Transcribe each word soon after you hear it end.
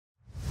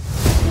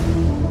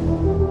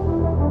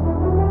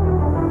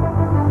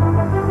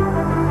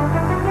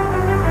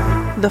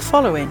The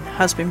following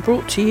has been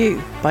brought to you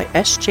by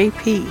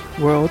SJP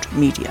World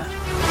Media.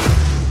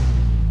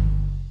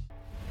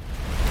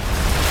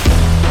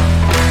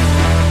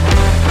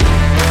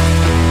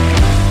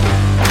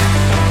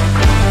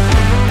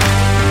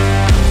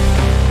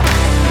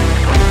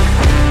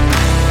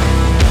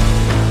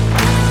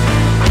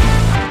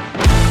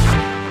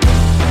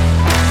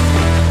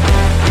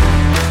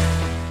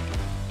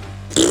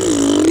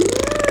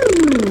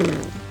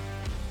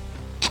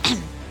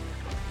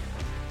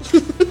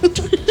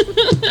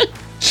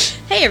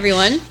 Hey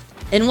everyone,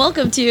 and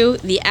welcome to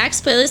the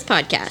Axe Playlist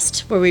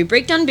Podcast, where we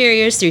break down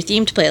barriers through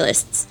themed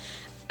playlists.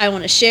 I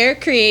want to share,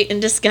 create,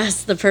 and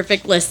discuss the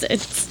perfect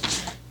listens.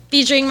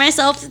 Featuring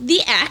myself,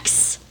 the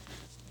Axe,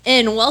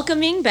 and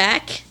welcoming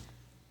back,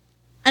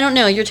 I don't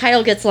know, your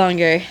title gets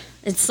longer.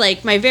 It's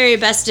like my very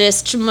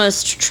bestest,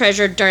 most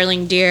treasured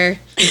darling dear.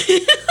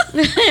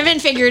 I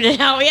haven't figured it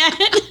out yet.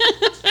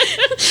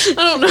 I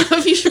don't know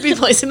if you should be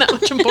placing that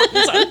much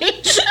importance on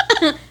me.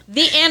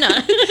 The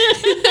Anna.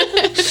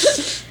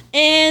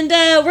 And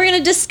we're going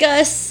to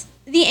discuss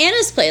the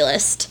Anna's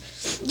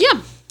playlist.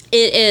 Yeah.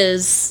 It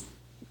is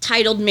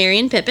titled Merry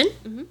and Pippin.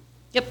 Mm-hmm.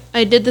 Yep.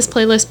 I did this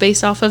playlist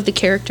based off of the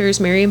characters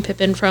Merry and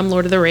Pippin from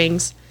Lord of the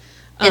Rings.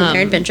 And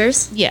their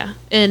adventures. Yeah.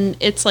 And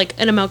it's like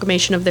an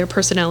amalgamation of their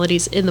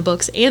personalities in the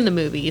books and the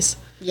movies.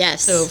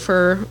 Yes. So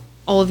for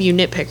all of you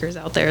nitpickers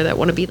out there that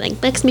want to be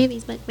like, books,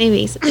 movies,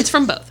 it's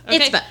from both. Okay?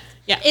 It's both.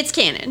 Yeah. It's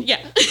canon.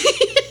 Yeah.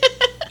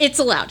 It's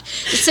allowed.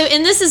 So,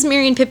 and this is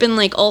Merry and Pippin,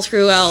 like, all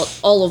throughout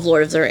all of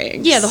Lord of the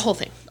Rings. Yeah, the whole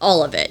thing.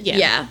 All of it.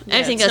 Yeah.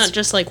 I think it's that's not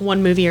just like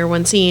one movie or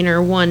one scene or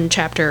one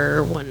chapter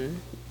or one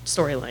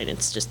storyline.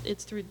 It's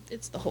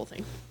the whole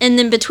thing. And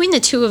then between the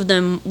two of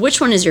them, which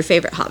one is your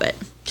favorite Hobbit?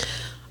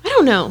 I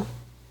don't know.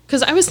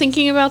 Because I was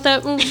thinking about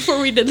that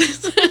before we did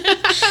this.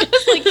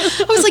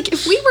 I was like,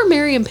 if we were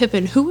Merry and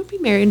Pippin, who would be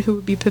Merry and who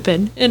would be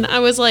Pippin? And I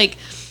was like,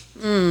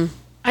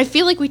 I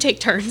feel like we take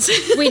turns.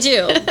 We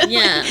do,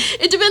 yeah.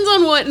 It depends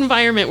on what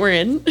environment we're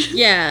in.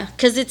 Yeah,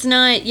 because it's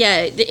not,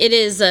 it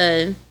is,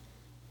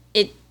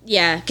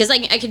 because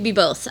I could be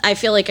both. I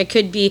feel like I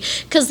could be,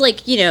 because,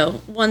 like, you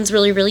know, one's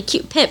really, really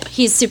cute. Pip,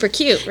 he's super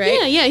cute,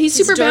 right? Yeah, he's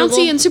super adorable.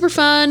 bouncy and super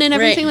fun and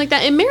everything like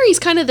that. And Mary's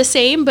kind of the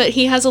same, but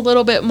he has a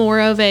little bit more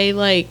of a,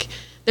 like,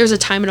 there's a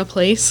time and a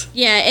place.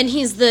 Yeah, and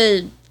he's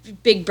the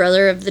big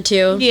brother of the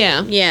two.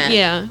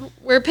 Yeah.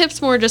 Where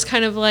Pip's more just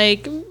kind of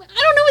like,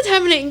 I don't know what's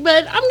happening,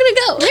 but I'm gonna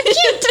go. I'm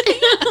cute.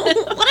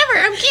 Whatever,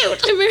 I'm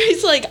cute. And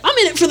Mary's like, I'm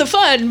in it for the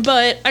fun,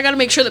 but I gotta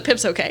make sure that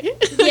Pip's okay.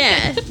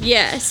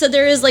 Yeah. So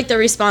there is, like, the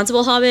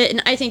responsible Hobbit,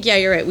 and I think, yeah,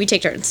 you're right. We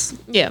take turns.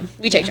 Yeah.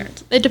 We take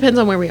turns. It depends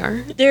on where we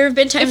are. There have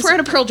been times... If we're at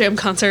a Pearl Jam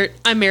concert,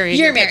 I'm Mary.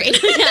 You're Mary. Yeah.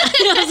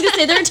 I was gonna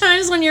say, there are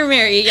times when you're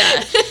Mary,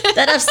 yeah.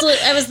 That's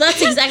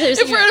exactly what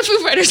If we're at a Foo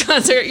Fighters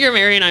concert, you're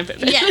Mary and I'm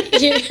Pippin.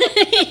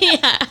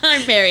 Yeah,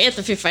 I'm Mary at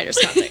the Foo Fighters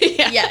concert.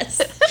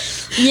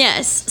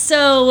 Yes.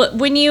 So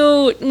when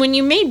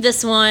you made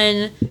this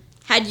one,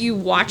 had you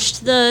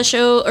watched the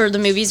show or the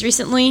movies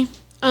recently?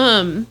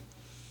 No.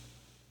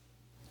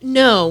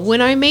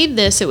 When I made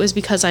this, it was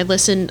because I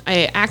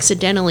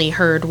accidentally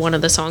heard one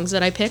of the songs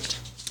that I picked.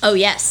 Oh,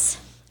 yes.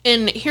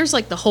 And here's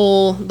like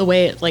the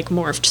way it like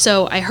morphed.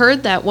 So I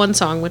heard that one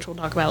song, which we'll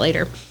talk about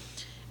later,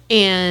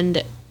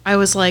 and I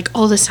was like,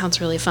 oh, this sounds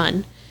really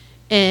fun.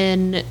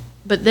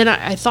 But then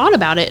I thought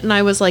about it and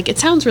I was like, it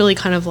sounds really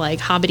kind of like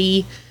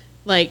Hobbity,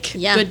 like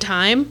good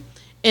time.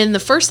 And the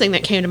first thing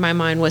that came to my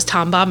mind was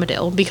Tom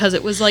Bombadil because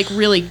it was like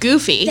really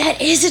goofy.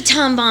 That is a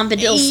Tom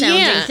Bombadil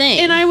sounding thing.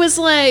 And I was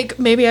like,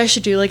 maybe I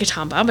should do like a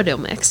Tom Bombadil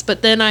mix.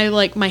 But then I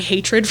like my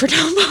hatred for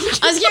Tom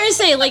Bombadil. I was going to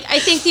say, like, I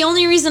think the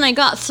only reason I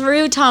got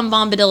through Tom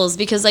Bombadil is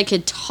because I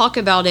could talk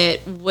about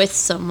it with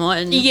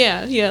someone.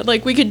 Yeah.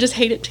 Like we could just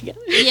hate it together.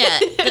 Yeah.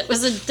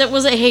 That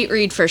was a hate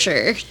read for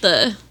sure.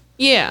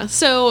 Yeah,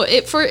 so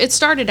it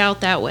started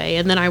out that way,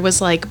 and then I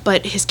was like,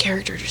 but his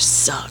character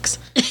just sucks.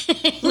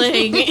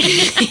 like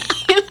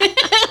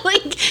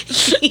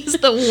he's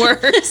the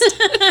worst.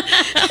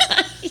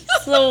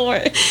 He's the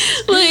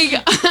worst.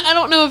 Like, I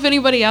don't know if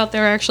anybody out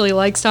there actually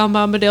likes Tom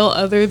Bombadil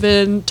other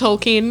than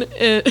Tolkien.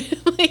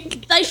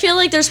 I feel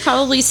like there's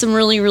probably some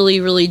really, really,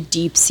 really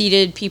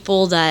deep-seated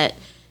people that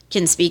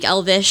can speak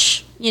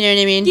Elvish. You know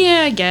what I mean?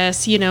 Yeah, I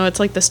guess. You know, it's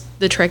like the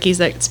Trekkies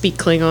that speak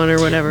Klingon or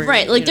whatever.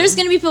 Right. Like, there's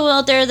going to be people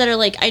out there that are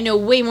like, I know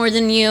way more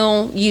than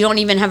you. You don't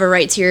even have a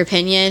right to your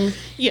opinion.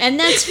 Yeah. And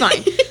that's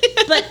fine.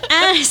 But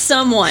as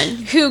someone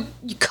who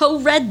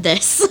co-read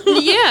this.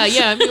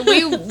 Yeah. I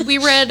mean, we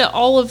read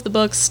all of the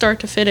books start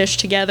to finish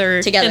together.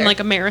 In like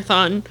a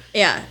marathon.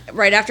 Yeah.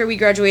 Right after we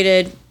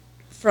graduated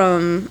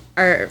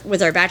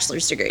with our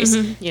bachelor's degrees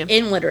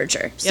in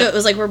literature. So it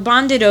was like we're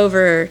bonded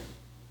over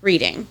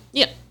reading.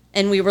 Yeah.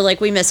 And we were like,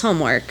 we miss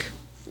homework.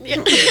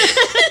 Yeah.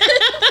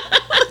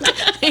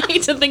 I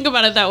hate to think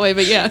about it that way,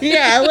 but yeah.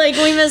 Yeah, like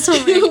we miss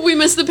homework. We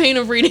miss the pain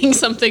of reading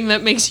something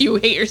that makes you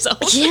hate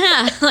yourself.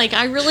 Yeah, like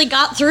I really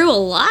got through a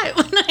lot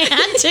when I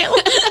had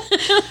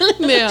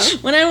to. Yeah.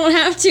 When I don't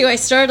have to, I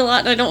start a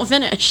lot and I don't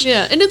finish.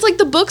 Yeah, and it's like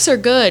the books are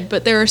good,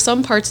 but there are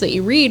some parts that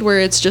you read where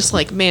it's just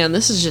like, man,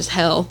 this is just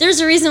hell. There's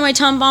a reason why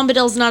Tom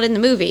Bombadil's not in the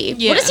movie.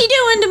 Yeah. What is he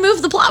doing to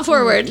move the plot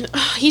forward?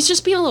 He's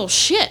just being a little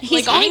shit.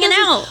 He's all he hanging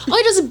does out. All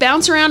he does is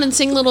bounce around and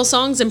sing little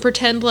songs and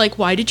pretend like,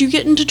 why did you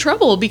get into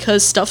trouble?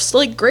 Because stuff's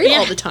like great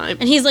all the time.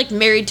 And he's like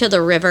married to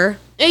the river.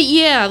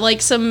 Yeah,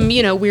 like some,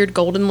 weird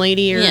golden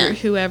lady or Yeah.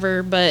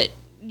 whoever. But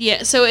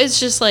yeah, so it's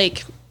just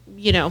like,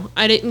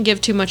 I didn't give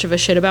too much of a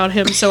shit about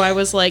him. So I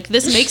was like,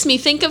 this makes me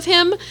think of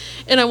him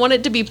and I want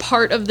it to be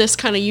part of this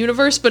kind of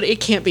universe, but it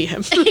can't be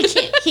him.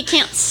 He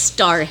can't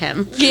star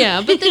him.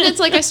 Yeah, but then it's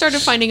like I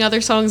started finding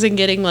other songs and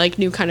getting like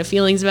new kind of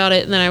feelings about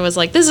it. And then I was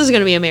like, this is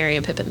going to be a Merry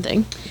and Pippin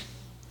thing.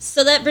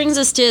 So that brings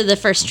us to the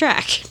first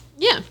track.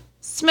 Yeah.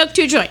 Smoke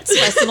Two Joints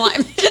by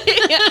Sublime.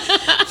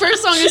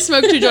 First song is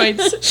Smoke Two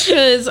Joints.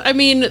 Because,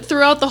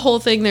 throughout the whole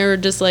thing, they were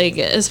just like,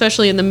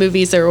 especially in the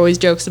movies, there were always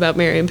jokes about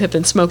Merry and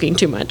Pippin smoking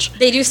too much.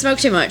 They do smoke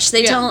too much.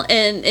 They Yeah. tell,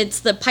 and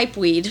it's the pipe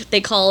weed. They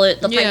call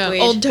it the pipe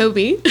weed. Old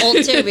Toby.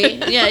 Old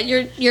Toby. Yeah,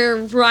 you're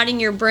rotting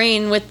your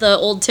brain with the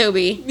old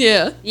Toby.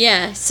 Yeah.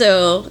 Yeah,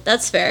 so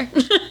that's fair.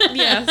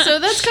 Yeah, so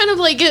that's kind of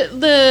like it,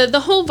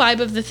 the whole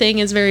vibe of the thing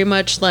is very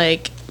much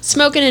like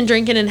smoking and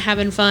drinking and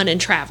having fun and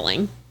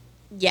traveling.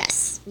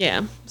 Yes.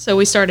 Yeah, so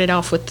we started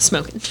off with the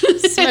smoking.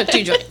 Smoke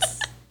Two Joints.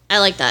 I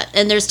like that.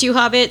 And there's two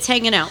hobbits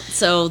hanging out,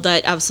 so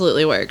that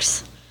absolutely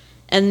works.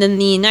 And then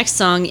the next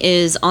song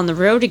is On the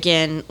Road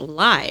Again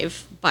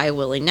Live by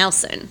Willie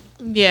Nelson.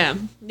 Yeah,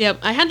 yep.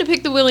 I had to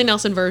pick the Willie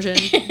Nelson version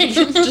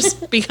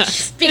just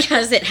because.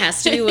 Because it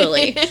has to be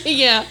Willie.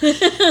 Yeah.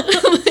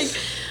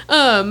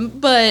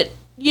 But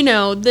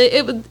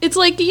it's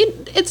like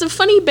it's a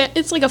funny,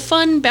 it's like a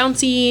fun,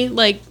 bouncy,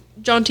 like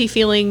jaunty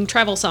feeling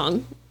travel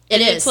song.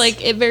 It's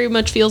like it very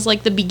much feels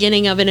like the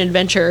beginning of an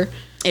adventure.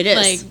 It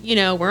is.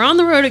 Like, we're on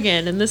the road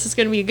again, and this is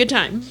going to be a good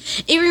time.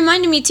 It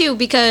reminded me, too,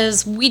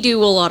 because we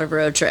do a lot of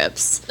road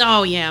trips.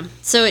 Oh, yeah.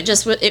 So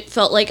it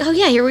felt like, oh,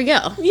 yeah, here we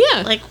go.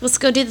 Yeah. Like, let's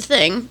go do the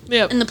thing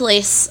in the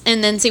place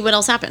and then see what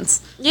else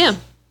happens. Yeah.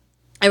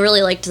 I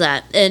really liked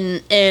that.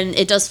 And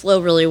it does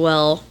flow really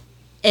well.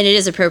 And it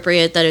is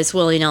appropriate that it's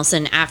Willie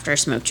Nelson after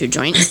Smoke Two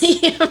Joints.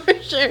 Yeah, for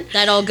sure.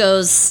 That all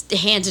goes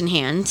hand in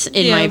hand,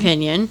 in my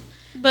opinion.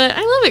 But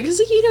I love it because,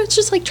 it's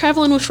just like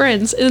traveling with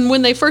friends. And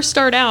when they first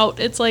start out,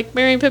 it's like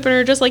Merry and Pippin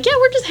are just like, yeah,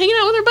 we're just hanging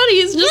out with our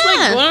buddies. Just like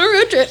going on a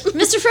road trip.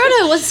 Mr.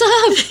 Frodo, what's up?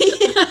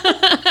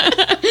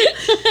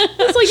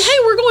 It's like, hey,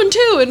 we're going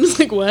too. And it's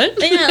like, what?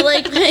 Yeah,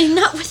 like, hey,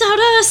 not without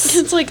us.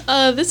 It's like,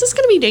 this is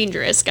going to be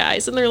dangerous,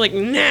 guys. And they're like,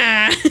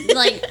 nah.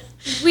 Like,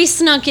 we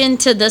snuck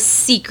into the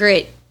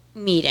secret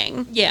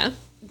meeting. Yeah.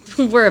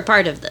 We're a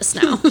part of this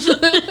now.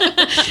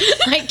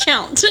 I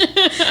count.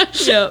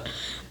 Yep.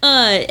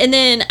 And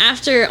then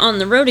after On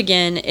the Road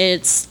Again,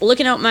 it's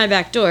Looking Out My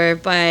Back Door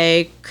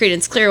by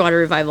Creedence Clearwater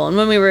Revival. And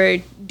when we were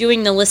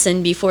doing the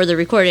listen before the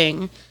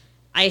recording,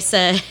 I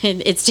said,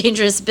 it's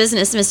dangerous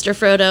business, Mr.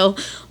 Frodo,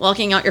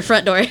 walking out your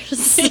front doors.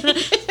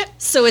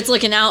 So it's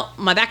looking out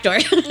my back door.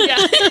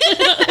 Yeah.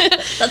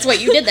 That's what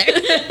you did there.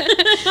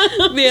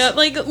 Yeah,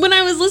 like when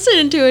I was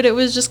listening to it, it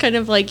was just kind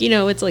of like,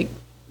 it's like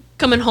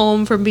coming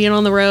home from being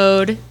on the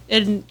road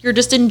and you're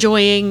just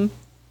enjoying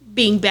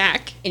being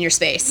back in your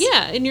space.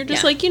 Yeah, and you're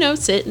just like,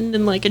 sitting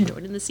and like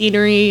enjoying the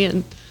scenery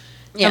and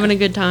having a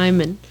good time,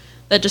 and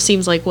that just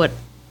seems like what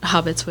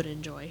hobbits would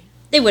enjoy.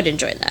 They would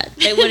enjoy that.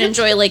 They would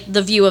enjoy like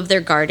the view of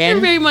their garden. They're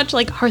very much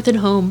like hearth and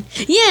home.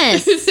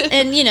 Yes.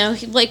 And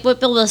like what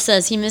Bilbo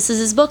says, he misses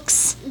his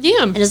books.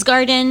 Yeah. And his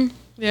garden.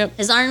 Yep.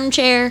 His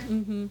armchair.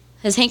 Mm-hmm.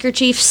 His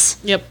handkerchiefs.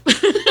 Yep.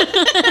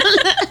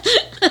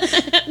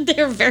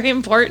 They're very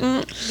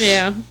important.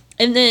 Yeah.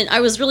 And then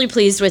I was really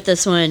pleased with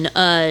this one,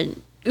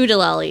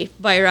 Oodalali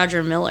by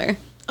Roger Miller.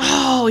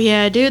 Oh,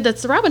 yeah, dude,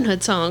 that's the Robin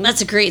Hood song.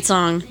 That's a great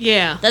song.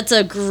 Yeah. That's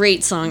a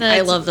great song.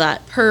 I love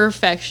that.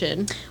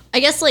 Perfection. I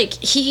guess, like,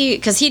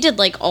 because he did,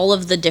 like, all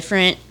of the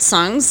different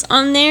songs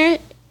on there,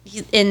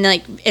 and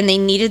they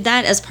needed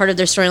that as part of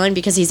their storyline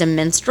because he's a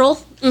minstrel.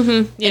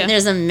 Mm-hmm. Yeah. And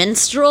there's a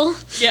minstrel.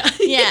 Yeah.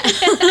 Yeah.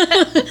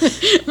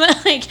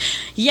 But, like,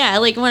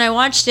 when I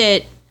watched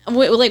it,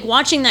 like,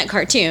 watching that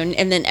cartoon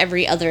and then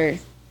every other,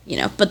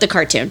 but the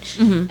cartoon.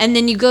 Mm-hmm. And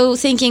then you go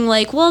thinking,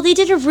 like, well, they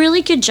did a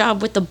really good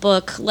job with the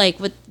book, like,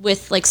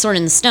 with like, Sword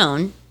in the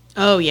Stone.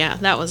 Oh, yeah.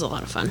 That was a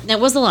lot of fun. That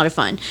was a lot of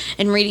fun.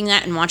 And reading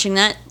that and watching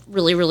that,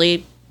 really,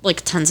 really,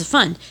 like, tons of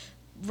fun.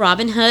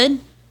 Robin Hood,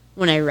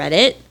 when I read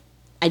it,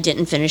 I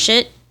didn't finish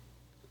it.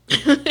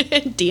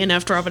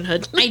 DNF'd Robin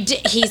Hood. I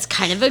did. He's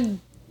kind of a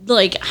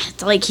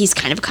he's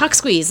kind of a cock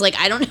squeeze. Like,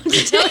 I don't know what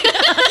to tell you.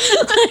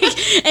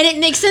 And it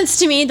makes sense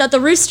to me that the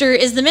rooster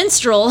is the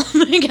minstrel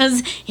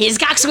because he's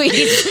cock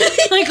squeeze.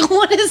 Like,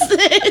 what is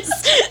this?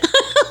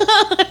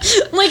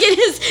 Like,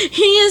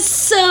 he is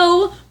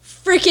so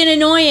freaking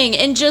annoying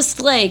and just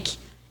like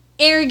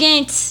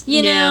arrogant,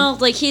 know?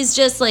 Like, he's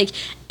just like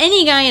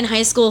any guy in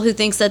high school who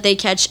thinks that they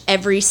catch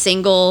every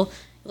single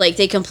Like,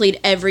 they complete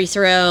every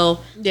throw.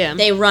 Yeah.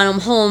 They run them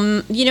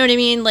home. You know what I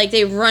mean? Like,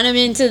 they run them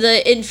into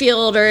the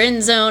infield or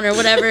end zone or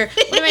whatever.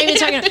 What am I even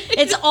talking about?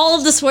 It's all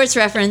of the sports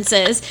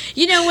references.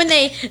 You know, when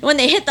they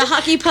hit the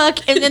hockey puck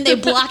and then they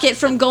block it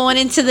from going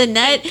into the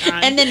net,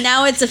 and then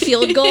now it's a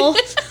field goal.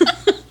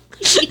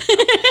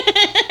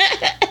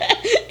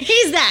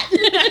 He's that.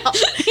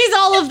 He's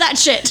all of that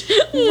shit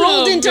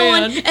rolled into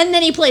one, and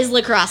then he plays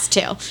lacrosse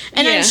too.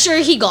 And I'm sure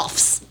he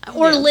golfs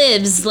or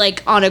lives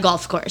like on a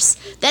golf course.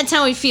 That's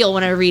how I feel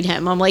when I read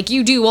him. I'm like,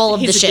 you do all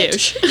of the shit.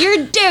 Douche. You're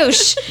a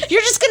douche.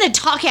 You're just gonna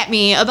talk at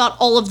me about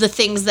all of the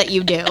things that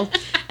you do,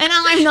 and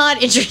I'm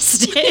not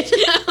interested.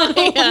 I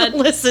don't wanna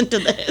listen to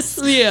this.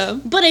 Yeah,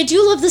 but I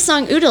do love the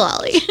song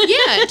Oodalali.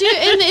 Yeah, dude,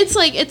 and it's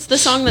like it's the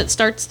song that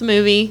starts the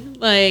movie.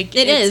 Like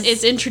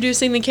it's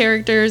introducing the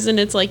characters, and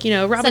it's like, you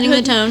know, Robin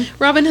Hood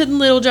and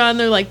Little John,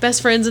 they're like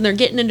best friends, and they're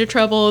getting into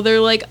trouble. They're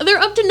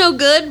up to no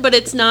good, but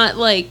it's not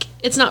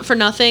for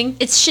nothing.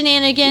 It's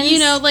shenanigans. You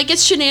know, like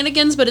it's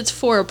shenanigans, but it's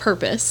for a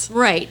purpose.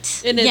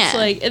 Right. And it's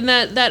like, and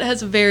that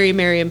has a very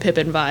Merry and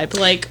Pippin vibe.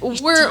 Like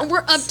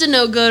we're up to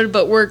no good,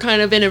 but we're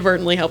kind of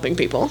inadvertently helping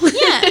people.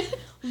 Yeah.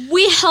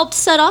 We helped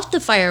set off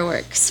the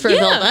fireworks for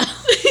Bilbo.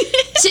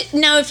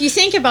 Now, if you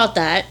think about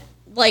that,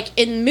 like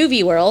in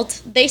movie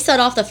world, they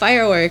set off the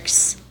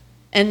fireworks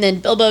and then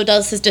Bilbo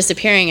does his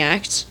disappearing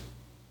act.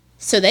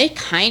 So they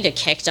kind of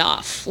kicked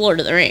off Lord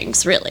of the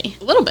Rings, really.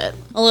 A little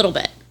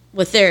bit.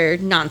 With their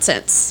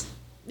nonsense.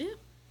 Yeah.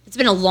 It's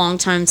been a long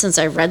time since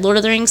I read Lord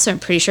of the Rings, so I'm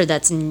pretty sure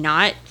that's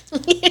not.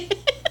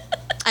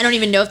 I don't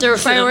even know if there were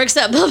fireworks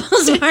at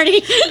Bilbo's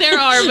party. There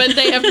are, but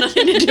they have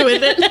nothing to do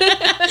with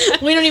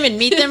it. We don't even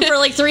meet them for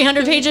like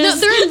 300 pages? No,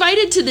 they're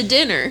invited to the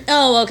dinner.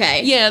 Oh,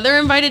 okay. Yeah, they're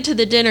invited to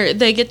the dinner.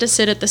 They get to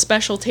sit at the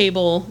special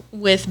table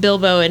with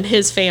Bilbo and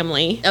his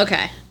family.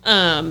 Okay.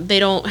 They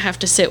don't have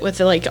to sit with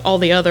like all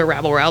the other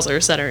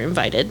rabble-rousers that are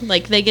invited.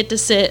 Like they get to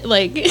sit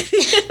like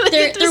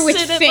they're with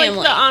family. At,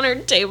 like, the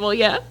honored table.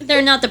 Yeah,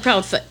 they're not the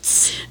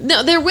Proudfoots.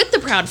 No, they're with the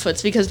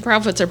Proudfoots because the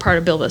Proudfoots are part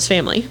of Bilbo's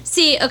family.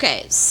 See,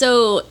 okay,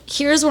 so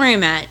here's where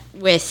I'm at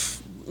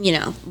with, you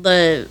know,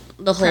 the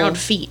whole Proud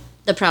feet.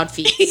 The Proud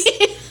Feets.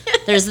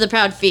 There's the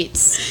Proud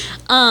Feets.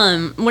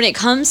 When it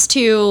comes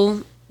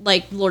to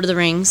like Lord of the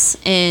Rings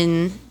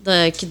and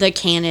the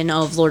canon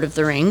of Lord of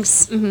the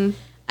Rings,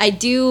 I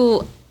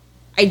do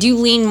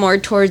lean more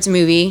towards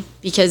movie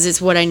because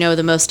it's what I know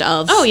the most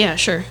of. Oh, yeah,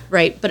 sure.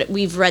 Right, but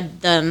we've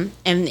read them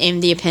and in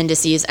the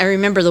appendices. I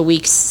remember the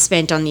weeks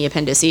spent on the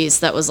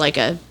appendices. That was like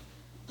a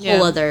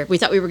whole other... We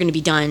thought we were going to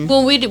be done.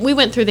 Well, we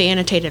went through the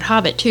annotated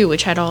Hobbit, too,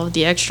 which had all of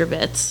the extra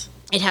bits.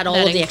 It had all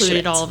of the extra bits. That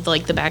included all of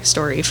the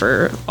backstory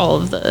for all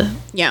of the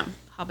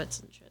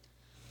hobbits and shit.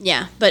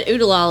 Yeah, but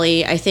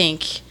Oodalali, I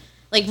think...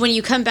 Like, when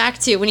you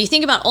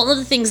think about all of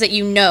the things that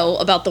you know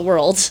about the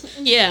world.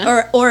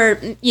 Yeah. Or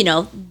you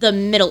know, the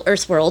Middle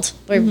Earth world.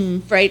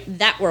 Right?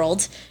 That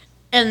world.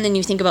 And then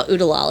you think about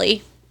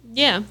Oodalali.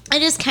 Yeah.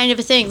 It is kind of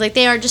a thing. Like,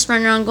 they are just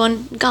running around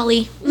going,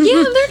 golly.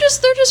 Yeah,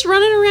 they're just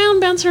running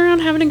around, bouncing around,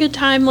 having a good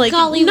time. Like,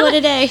 golly, what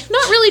a day.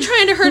 Not really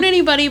trying to hurt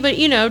anybody, but,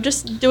 you know,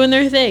 just doing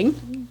their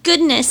thing.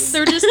 Goodness.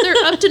 They're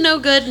up to no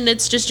good, and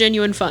it's just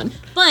genuine fun.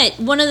 But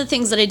one of the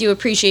things that I do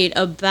appreciate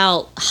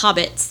about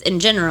hobbits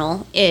in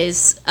general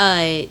is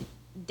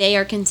they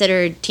are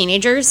considered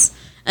teenagers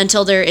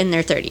until they're in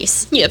their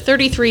 30s. Yeah,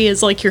 33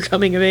 is like your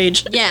coming of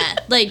age. Yeah,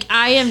 like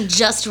I am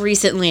just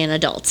recently an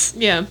adult.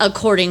 Yeah.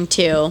 According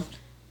to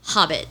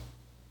Hobbit,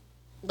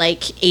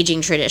 like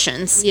aging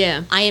traditions.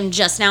 Yeah. I am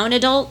just now an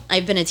adult.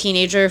 I've been a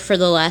teenager for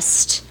the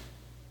last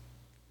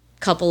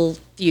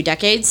few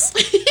decades.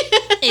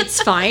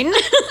 It's fine.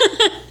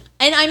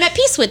 And I'm at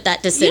peace with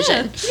that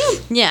decision.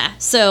 Yeah.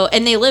 So,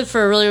 and they live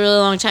for a really, really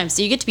long time.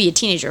 So you get to be a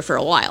teenager for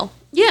a while.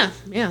 Yeah.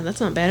 Yeah, that's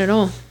not bad at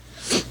all.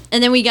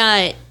 And then we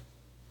got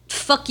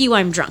Fuck You,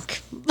 I'm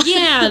Drunk.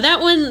 Yeah, that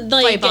one,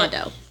 like... By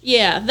Bondo.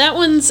 Yeah, that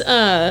one's,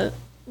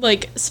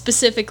 like,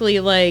 specifically,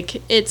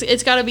 like,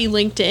 it's got to be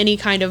linked to any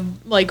kind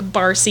of, like,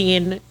 bar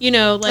scene, you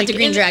know, like... the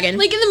Green Dragon.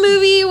 Like, in the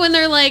movie, when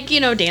they're, like, you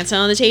know, dancing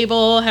on the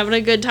table, having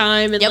a good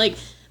time, and, like...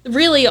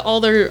 Really,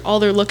 all they're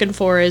looking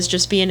for is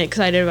just being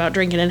excited about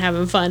drinking and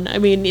having fun. I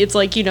mean, it's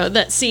like, you know,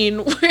 that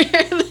scene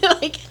where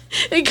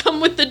they come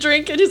with the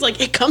drink and he's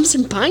like, it comes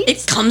in pints?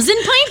 It comes in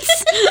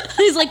pints?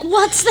 He's like,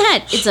 what's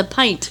that? It's a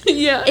pint.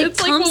 Yeah, it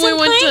it's like when we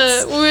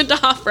went to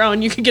Hofbrau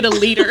and you could get a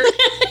liter.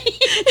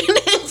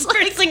 It's the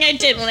first thing I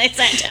did when I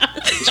sat down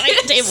at the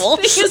giant table.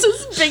 It's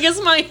as big as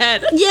my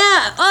head.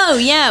 Yeah. Oh,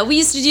 yeah. We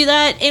used to do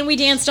that, and we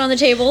danced on the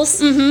tables.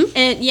 Mm-hmm.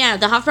 And, yeah,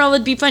 the Hofbrau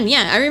would be fun.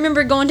 Yeah, I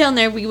remember going down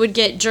there. We would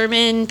get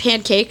German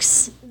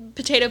pancakes.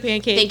 Potato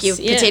pancakes. Thank you.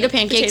 Yeah. Potato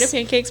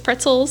pancakes.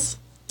 Pretzels.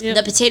 Yep.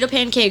 The potato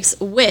pancakes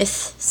with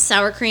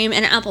sour cream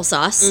and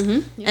applesauce,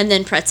 and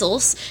then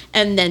pretzels,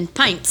 and then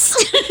pints.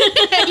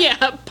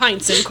 Yeah,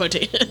 pints in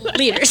quotation.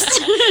 Liters.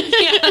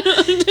 Yeah.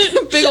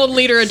 Big old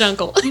liter of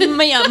Dunkel.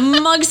 Yeah,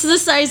 mugs the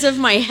size of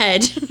my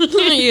head.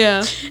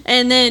 Yeah.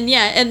 And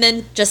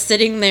then just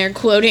sitting there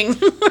quoting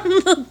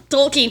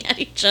Tolkien at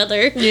each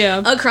other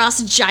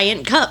across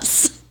giant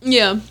cups.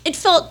 Yeah.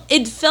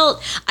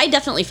 I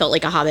definitely felt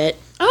like a hobbit.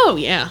 Oh,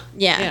 yeah.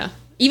 Yeah.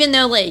 Even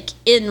though, like,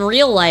 in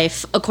real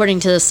life,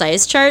 according to the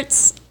size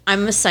charts,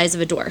 I'm the size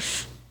of a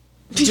dwarf.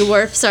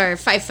 Dwarfs are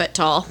 5 foot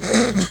tall.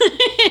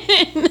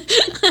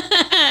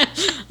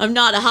 I'm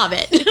not a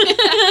hobbit.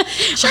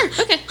 Sure,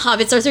 okay.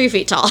 Hobbits are 3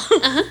 feet tall.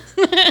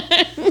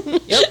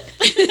 Yep.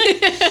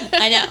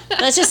 I know.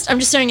 I'm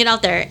just throwing it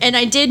out there. And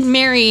I did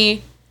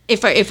marry,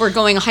 if we're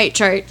going a height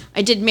chart,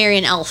 I did marry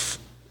an elf.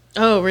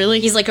 Oh, really?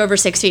 He's like over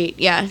 6 feet.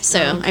 Yeah.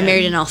 So Oh, okay. I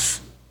married an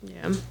elf.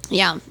 Yeah.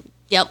 Yeah.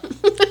 Yep.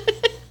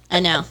 I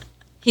know.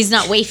 He's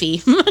not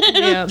wafy.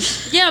 Yeah.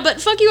 Yeah,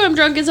 but Fuck You, I'm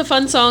Drunk is a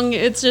fun song.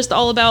 It's just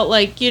all about,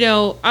 like, you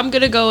know, I'm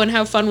going to go and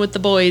have fun with the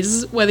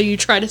boys. Whether you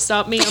try to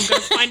stop me, I'm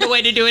going to find a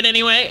way to do it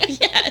anyway.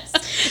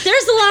 Yes.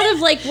 There's a lot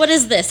of, like, what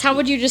is this? How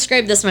would you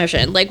describe this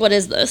motion? Like, what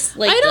is this?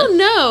 Like, I don't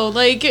know.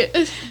 Like,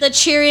 the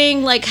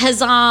cheering, like,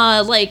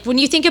 huzzah. Like, when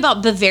you think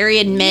about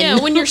Bavarian men.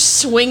 yeah, when you're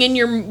swinging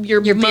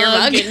your beer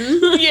mug.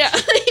 and- yeah.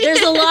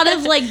 There's a lot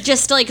of, like,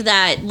 just like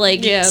that.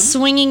 Like, Yeah.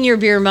 swinging your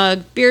beer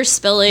mug, beer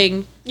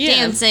spilling, Yeah.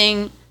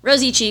 dancing,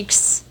 rosy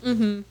cheeks.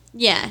 Mm-hmm.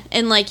 Yeah.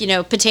 And, like, you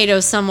know,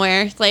 potatoes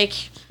somewhere. Like,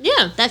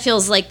 Yeah. that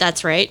feels like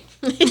that's right.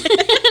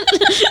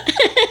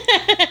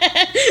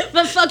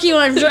 But Fuck You,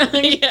 I'm Drunk.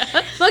 Yeah.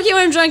 Fuck You,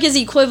 I'm Drunk is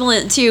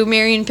equivalent to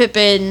Merry and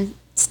Pippin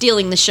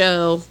stealing the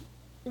show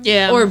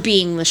Yeah. or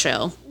being the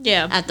show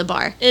yeah. at the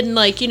bar. And,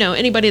 like, you know,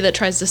 anybody that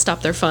tries to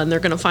stop their fun, they're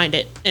going to find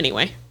it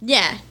anyway.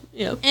 Yeah.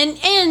 Yeah. And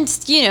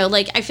you know,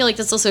 like, I feel like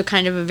that's also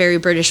kind of a very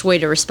British way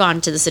to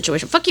respond to the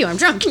situation. Fuck you, I'm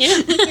drunk. Yeah.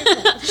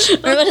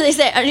 Or what do they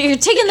say? You're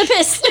taking the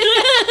piss.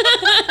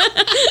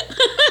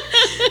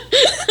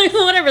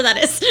 Whatever that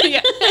is.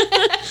 Yeah.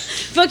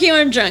 Fuck you,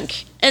 I'm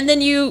drunk. And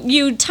then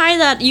you tie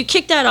that, you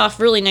kick that off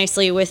really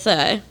nicely with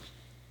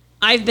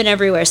I've Been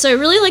Everywhere. So I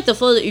really like the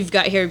flow that you've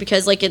got here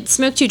because, like,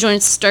 Smoke Two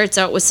Joints starts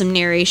out with some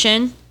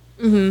narration.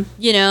 Mm-hmm.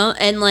 You know,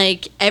 and,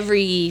 like,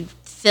 every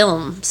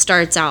film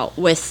starts out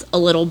with a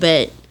little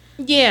bit.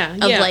 Yeah,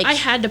 yeah. like- I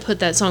had to put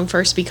that song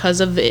first because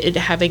of it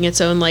having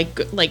its own like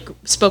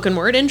spoken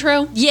word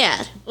intro.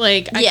 Yeah.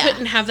 Like I Yeah.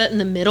 couldn't have that in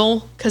the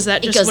middle because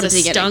that just goes would at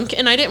have the beginning. stunk,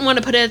 and I didn't want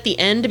to put it at the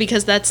end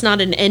because that's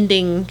not an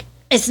ending.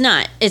 It's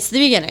not. It's the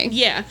beginning.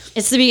 Yeah,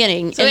 It's the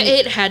beginning. so and,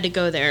 it had to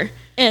go there.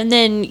 and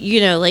then,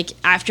 you know, like,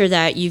 after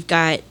that, you've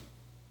got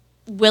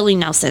Willie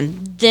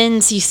Nelson,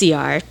 then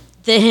CCR,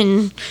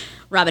 then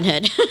Robin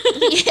Hood.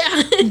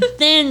 Yeah,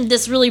 Then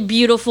this really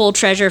beautiful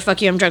treasure,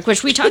 Fuck You, I'm Drunk,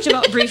 which we talked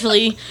about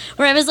briefly,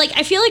 where I was like,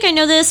 I feel like I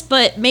know this,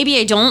 but maybe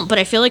I don't, but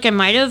I feel like I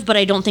might have, but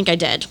I don't think I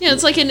did. yeah.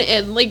 It's like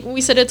like we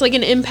said, it's like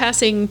an in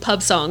passing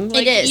pub song.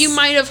 Like, is. You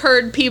might have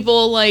heard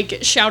people like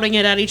shouting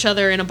it at each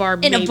other in a bar.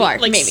 In a bar,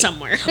 like maybe.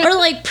 somewhere. Or,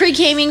 like,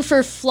 pre-gaming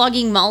for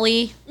flogging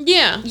Molly.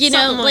 Yeah, You know,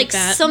 something like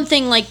that.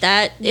 something like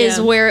that is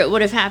Yeah. where it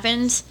would have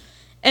happened.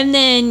 And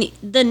then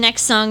the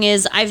next song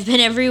is I've Been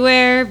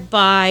Everywhere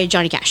by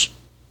Johnny Cash.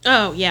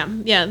 Oh, yeah.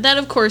 Yeah. That,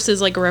 of course,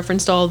 is like a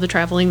reference to all of the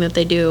traveling that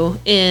they do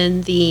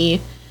in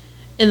the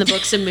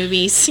books and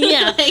movies.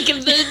 Yeah. Like,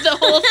 the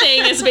whole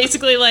thing is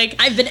basically like,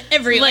 I've been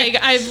everywhere. like,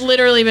 I've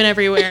literally been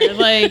everywhere.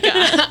 Like,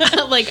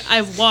 like,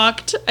 I've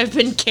walked, I've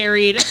been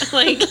carried.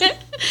 Like,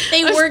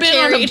 They I've were been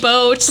on a carried.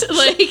 boat.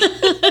 Like,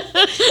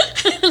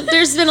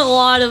 There's been a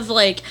lot of,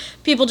 like,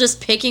 people just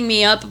picking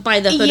me up by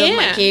the hood of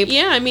my cape.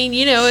 yeah. I mean,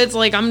 you know, it's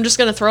like, I'm just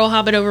going to throw a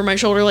hobbit over my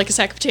shoulder like a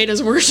sack of potatoes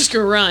and we're just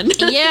going to run.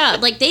 Yeah,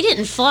 like, they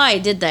didn't fly,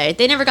 did they?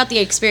 They never got the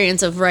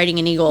experience of riding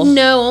an eagle.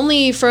 No,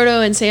 only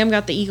Frodo and Sam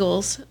got the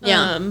eagles.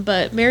 Yeah.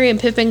 But Merry and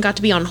Pippin got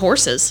to be on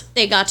horses.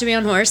 They got to be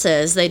on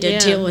horses. They did Yeah.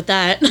 deal with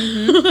that.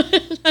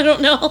 I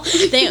don't know.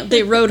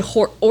 They rode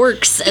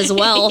orcs as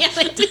well. Yeah,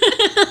 they did.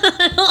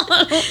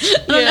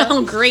 I don't know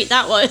how great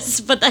that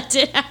was, but that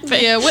did happen.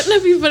 Yeah, wouldn't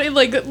that be funny?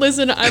 Like,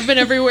 listen, I've been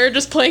everywhere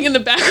just playing in the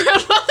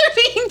background while they're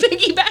being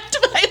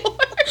piggybacked by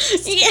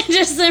horse. Yeah,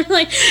 just them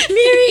like,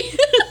 Mary,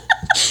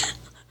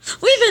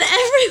 we've been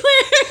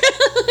everywhere.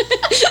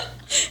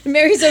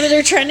 Mary's over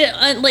there trying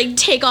to like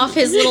take off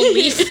his little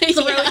leaf,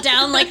 throw it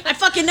down. Like, I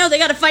fucking know they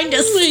gotta find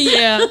us.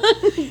 Yeah.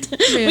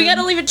 We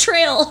gotta leave a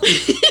trail.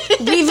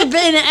 We've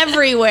been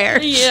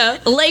everywhere. Yeah.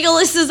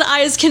 Legolas's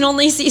eyes can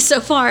only see so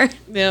far,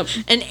 Yep.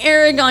 and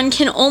Aragon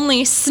can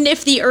only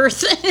sniff the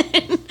earth.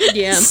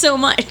 Yeah. So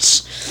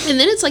much. And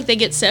then it's like they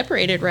get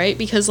separated, right?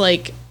 Because,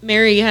 like,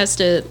 Mary has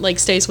to, like,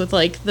 stays with,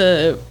 like,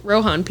 the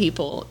Rohan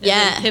people. And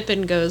Yeah. then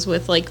Pippin goes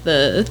with, like,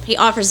 the... He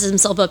offers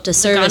himself up to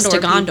service to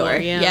Gondor Gondor.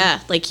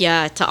 people,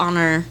 yeah. To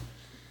honor.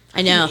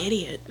 I know. An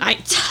idiot. Like,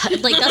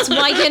 that's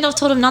why Gandalf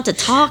told him not to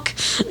talk.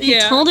 He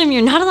Yeah. told him,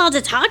 you're not allowed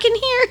to talk in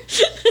here.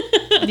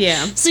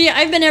 Yeah. So yeah,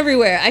 I've been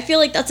everywhere. I feel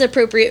like that's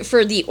appropriate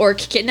for the orc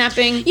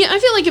kidnapping. Yeah, I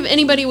feel like if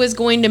anybody was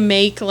going to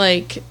make,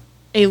 like,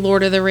 a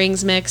Lord of the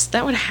Rings mix,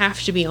 that would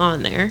have to be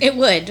on there. It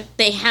would.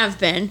 They have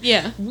been.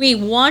 Yeah. We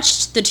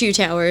watched The Two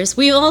Towers.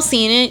 We've all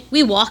seen it.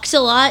 We walked a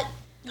lot.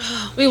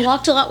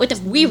 Walked a lot with it.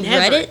 We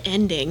read it.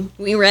 Ending.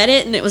 We read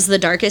it, and it was the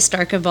darkest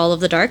dark of all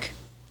of the dark.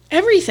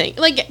 Everything.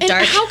 Like, and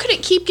Dark. how could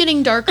it keep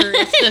getting darker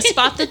if the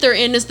spot that they're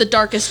in is the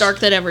darkest dark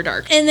that ever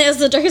dark? And it was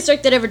the darkest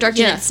dark that ever dark,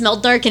 Yeah. and it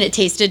smelled dark, and it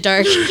tasted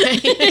dark.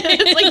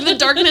 It's like the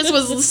darkness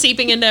was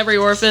seeping into every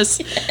orifice.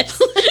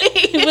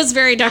 It was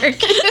very dark.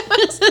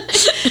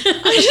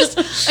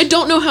 I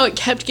don't know how it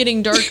kept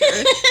getting darker.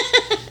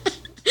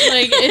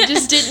 Like, it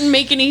just didn't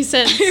make any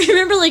sense. I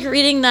remember like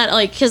reading that,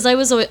 like, because I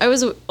was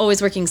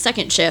always working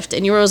second shift,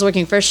 and you were always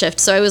working first shift,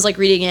 so I was like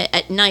reading it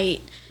at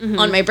night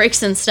on my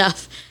breaks and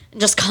stuff, and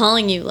just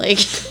calling you like,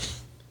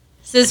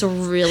 this is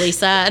really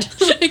sad.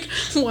 Like,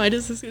 why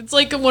does this? It's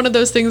like one of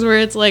those things where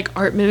it's like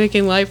art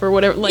mimicking life or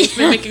whatever, life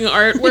mimicking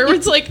art, where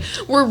it's like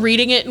we're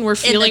reading it and we're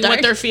feeling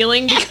what they're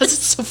feeling because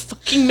it's so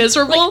fucking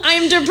miserable. Like,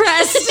 I'm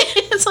depressed.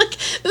 It's like,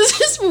 this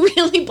is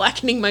really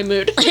blackening my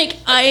mood. Like,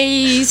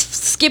 I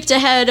skipped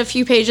ahead a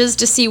few pages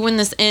to see when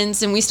this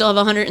ends, and we still have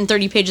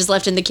 130 pages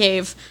left in the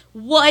cave.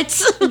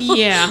 What?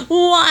 Yeah.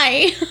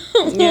 Why?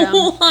 Yeah.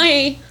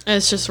 Why?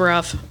 It's just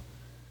rough.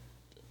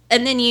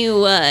 And then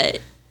you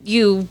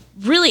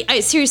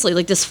really, seriously,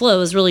 like, this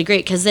flow is really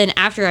great, because then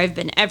after I've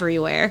been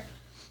everywhere,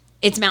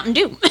 it's Mountain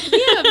Dew.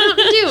 Yeah,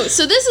 Mountain Dew.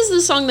 So this is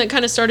the song that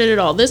kind of started it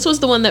all. This was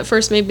the one that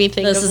first made me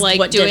think This of is like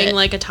what did doing it.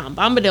 like a Tom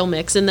Bombadil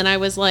mix, and then I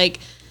was like,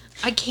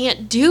 I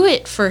can't do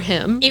it for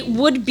him. It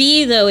would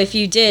be, though, if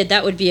you did,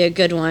 that would be a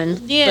good one.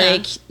 Yeah.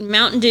 Like,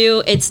 Mountain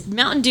Dew, it's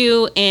Mountain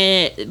Dew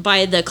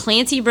by the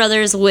Clancy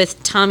brothers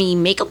with Tommy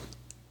Makem.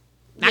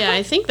 Yeah,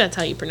 I think that's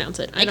how you pronounce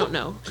it. I don't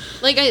know.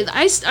 Like,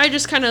 I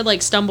just kind of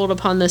like stumbled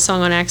upon this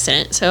song on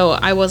accident, so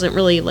I wasn't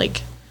really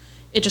like,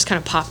 it just kind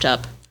of popped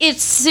up.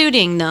 It's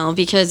suiting, though,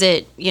 because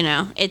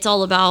it's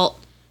all about,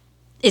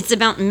 it's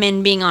about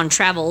men being on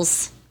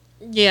travels.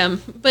 Yeah,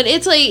 but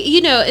it's like,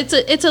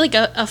 it's like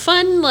a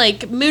fun,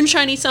 like,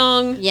 moonshiny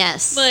song.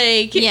 Yes.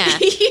 Like, Yeah.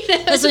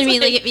 That's what I mean.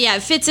 Like,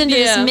 it fits into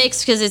this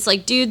mix because it's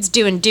like dudes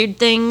doing dude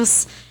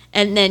things.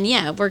 And then,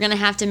 we're going to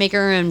have to make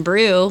our own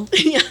brew,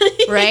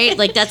 right?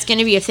 Like, that's going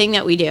to be a thing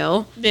that we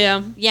do.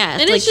 Yeah. Yeah.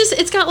 And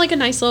it's got like a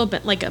nice little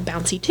bit, like a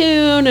bouncy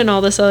tune and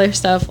all this other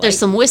stuff. There's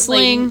some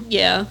whistling.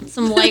 Yeah.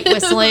 Some light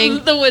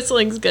whistling. The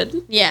whistling's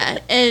good. Yeah.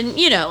 And,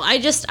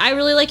 I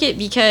really like it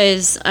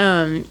because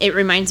it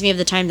reminds me of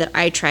the time that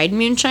I tried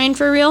moonshine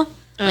for real.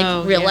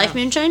 Like, real life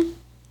moonshine.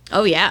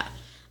 Oh, yeah.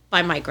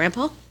 By my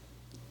grandpa.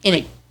 In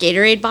a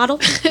Gatorade bottle.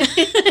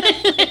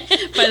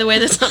 By the way,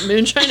 that's not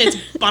moonshine, it's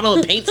a bottle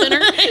of paint thinner.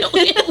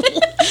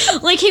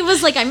 Like, he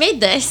was like, I made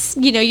this,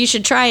 you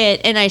should try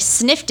it. And I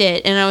sniffed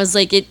it, and I was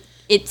like,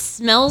 it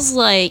smells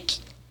like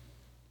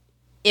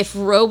if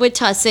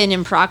Robitussin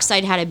and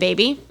Peroxide had a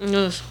baby.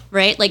 Ugh.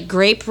 Right? Like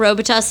grape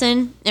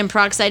Robitussin and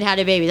Peroxide had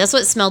a baby. That's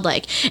what it smelled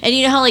like. And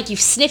you know how, like, you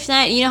sniff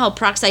that, and you know how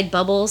Peroxide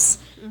bubbles?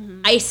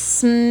 Mm-hmm.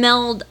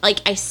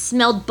 I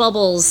smelled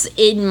bubbles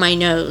in my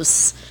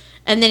nose.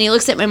 And then he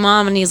looks at my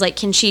mom, and he's like,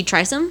 can she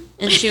try some?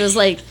 And she was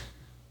like,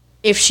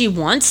 if she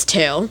wants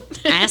to,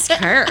 ask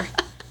her.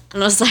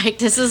 And I was like,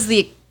 this is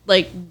the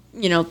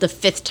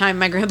fifth time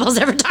my grandpa's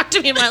ever talked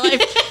to me in my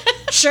life.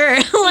 Sure.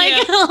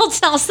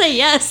 I'll say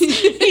yes.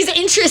 He's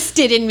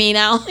interested in me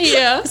now.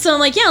 Yeah. So I'm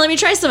like, yeah, let me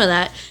try some of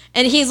that.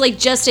 And he's like,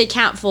 just a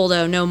capful,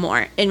 though, no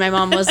more. And my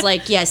mom was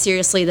like, yeah,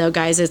 seriously, though,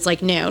 guys, it's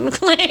like noon.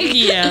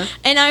 Yeah.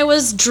 And I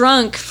was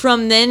drunk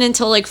from then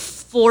until like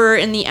 4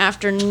 in the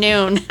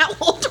afternoon. How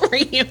old were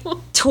you?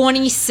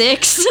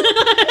 26.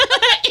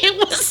 It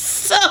was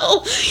so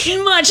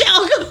much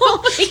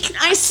alcohol.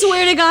 I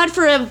swear to God,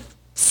 for a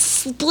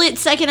split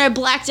second, I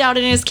blacked out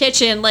in his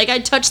kitchen. Like, I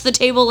touched the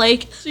table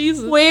like,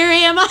 Jesus. Where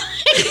am I?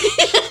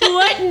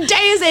 What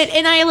day is it?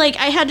 And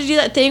I had to do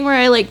that thing where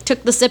I like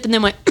took the sip and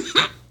then went...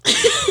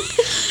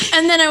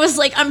 And then I was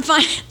like, I'm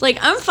fine. Like,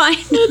 I'm fine.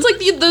 It's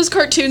like those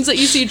cartoons that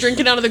you see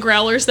drinking out of the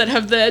growlers that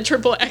have the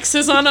triple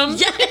X's on them.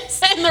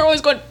 Yes. And they're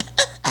always going...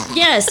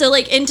 Yeah, so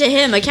like into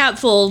him, a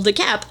capful, the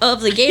cap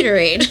of the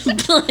Gatorade,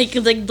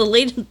 like the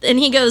lady, and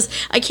he goes,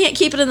 I can't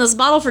keep it in this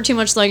bottle for too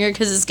much longer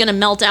because it's gonna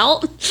melt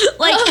out.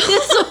 Like,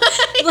 this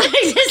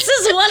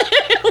is what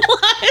it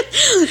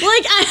was.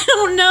 Like, I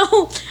don't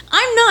know.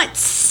 I'm not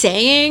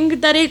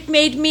saying that it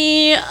made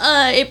me,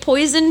 it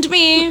poisoned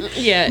me.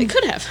 Yeah, it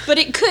could have. But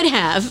it could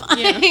have.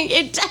 Yeah.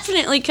 It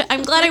definitely could.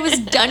 I'm glad I was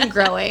done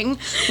growing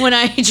when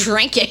I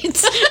drank it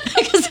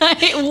because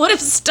it would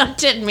have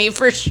stunted me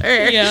for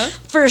sure. Yeah.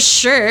 For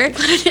sure.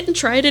 I didn't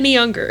try it any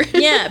younger.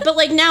 Yeah, but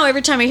like now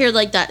every time I hear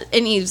like that,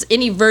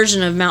 any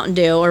version of Mountain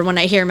Dew, or when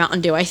I hear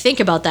Mountain Dew, I think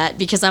about that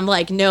because I'm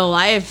like, no,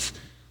 I've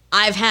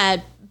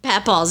had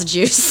Papa's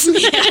juice.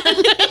 Yeah.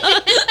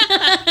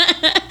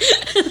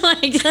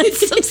 Like,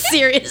 that's some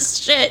serious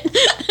shit.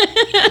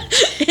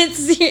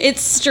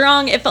 It's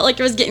strong. It felt like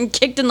I was getting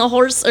kicked in the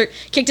horse by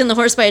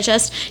a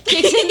chest.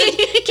 Kicked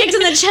in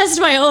the chest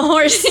by a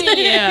horse.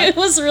 Yeah. It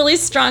was really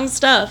strong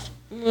stuff.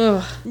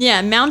 Ugh.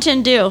 Yeah,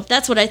 Mountain Dew.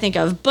 That's what I think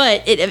of.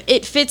 But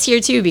it fits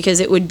here too because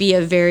it would be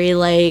a very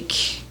like,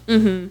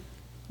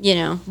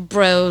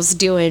 bros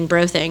doing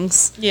bro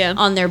things. Yeah.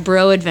 On their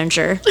bro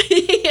adventure.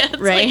 Yeah, it's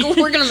right? like,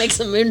 we're going to make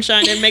some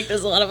moonshine and make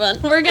this a lot of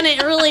fun. We're going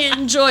to really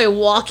enjoy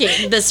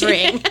walking this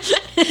ring.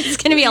 It's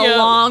going to be a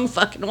long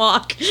fucking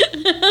walk.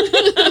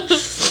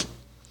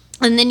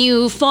 And then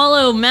you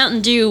follow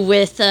Mountain Dew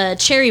with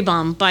Cherry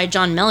Bomb by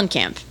John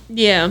Mellencamp.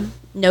 Yeah.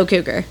 No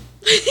cougar.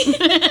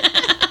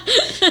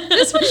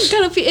 This one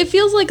kind of, it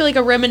feels like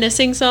a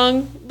reminiscing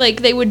song.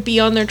 Like they would be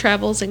on their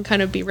travels and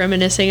kind of be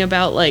reminiscing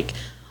about like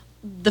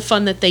the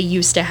fun that they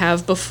used to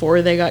have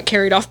before they got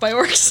carried off by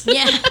orcs.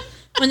 Yeah.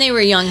 When they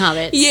were young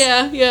hobbits.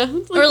 Yeah.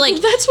 Or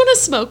like that's when a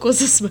smoke was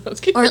a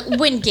smoke. Or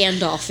when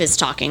Gandalf is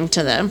talking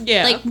to them.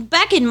 Yeah. Like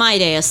back in my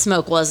day, a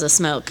smoke was a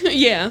smoke.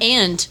 Yeah.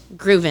 And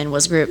groovin'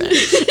 was groovin'.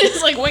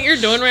 It's like what you're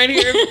doing right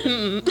here.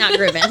 Not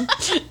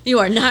groovin'. You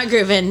are not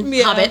groovin',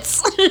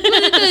 hobbits. But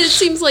it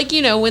seems like,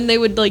 when they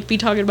would like be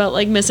talking about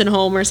like missing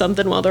home or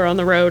something while they're on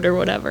the road or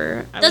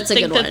whatever. That's a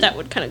good one. That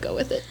would kind of go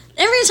with it.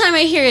 Every time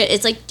I hear it,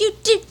 it's like, do,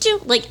 do,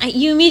 do. Like,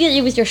 you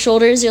immediately with your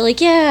shoulders, you're like,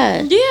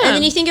 yeah. Yeah. And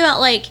then you think about,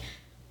 like,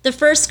 the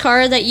first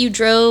car that you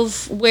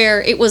drove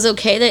where it was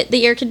okay that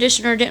the air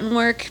conditioner didn't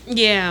work.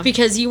 Yeah.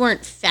 Because you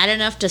weren't fat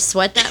enough to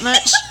sweat that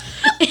much.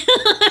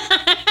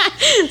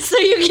 So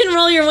you can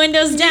roll your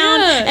windows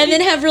down and then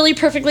have really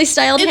perfectly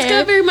styled hair. It's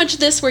got very much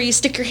this where you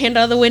stick your hand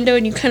out of the window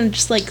and you kind of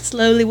just like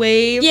slowly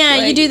wave. Yeah,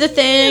 like, you do the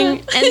thing.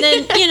 Yeah. And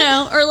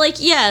then, or like,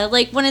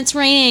 like when it's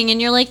raining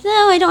and you're like,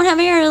 no, I don't have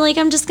hair. Like,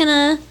 I'm just going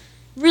to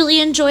really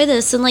enjoy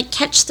this and like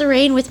catch the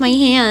rain with my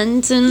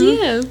hands. And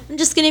I'm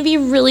just going to be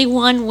really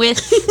one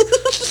with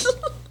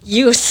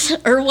youth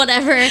or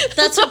whatever.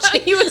 That's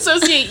what you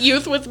associate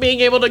youth with being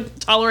able to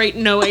tolerate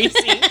no AC.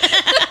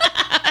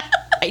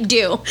 I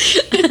do.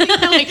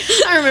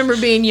 I remember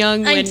being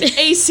young when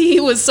AC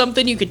was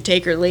something you could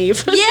take or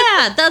leave.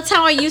 Yeah, that's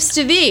how I used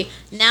to be.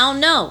 Now,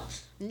 no,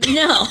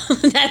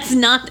 that's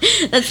not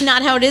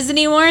how it is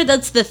anymore.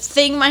 That's the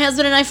thing my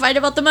husband and I fight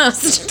about the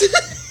most.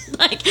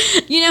 Like,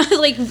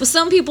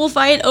 some people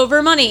fight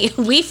over money.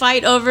 We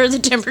fight over the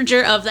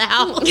temperature of the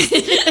house.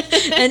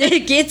 And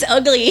it gets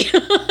ugly.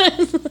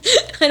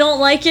 I don't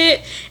like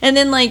it. And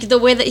then, like, the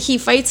way that he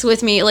fights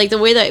with me, like, the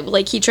way that,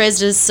 like, he tries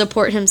to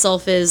support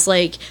himself is,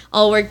 like,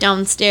 I'll work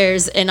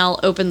downstairs and I'll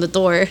open the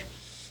door.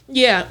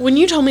 Yeah, when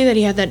you told me that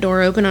he had that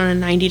door open on a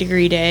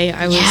 90-degree day,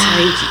 I was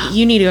like,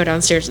 you need to go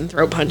downstairs and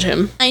throat punch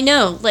him. I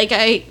know.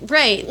 Right.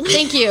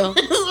 Thank you.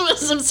 This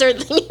was an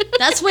absurd thing.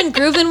 That's when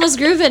groovin' was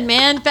groovin',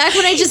 man. Back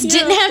when I just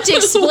didn't have to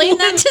explain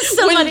that to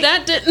somebody. When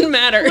that didn't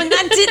matter.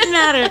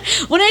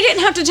 When I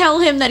didn't have to tell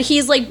him that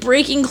he's, like,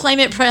 breaking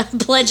climate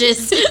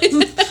pledges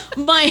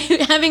by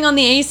having on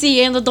the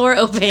AC and the door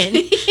open.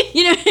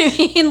 You know what I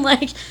mean?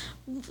 Like,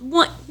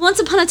 once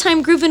upon a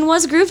time, groovin'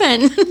 was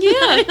groovin'. Yeah.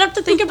 I didn't have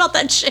to think about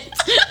that shit.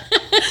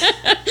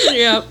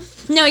 Yeah.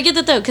 No, I get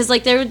that, though, because,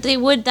 like,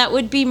 that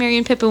would be Merry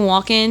and Pippin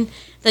walking.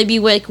 They'd be,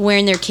 like,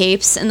 wearing their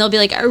capes, and they'll be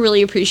like, I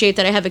really appreciate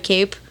that I have a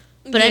cape.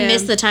 But I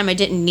miss the time I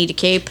didn't need a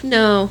cape.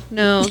 No.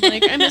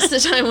 Like, I miss the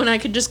time when I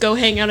could just go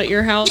hang out at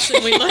your house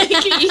and we, like,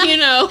 toke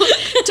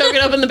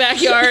it up in the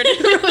backyard.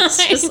 It was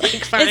just,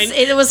 like, fine.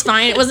 It was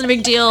fine. It wasn't a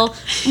big deal.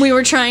 We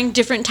were trying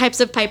different types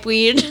of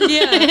pipeweed.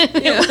 Yeah.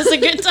 It was a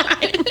good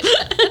time.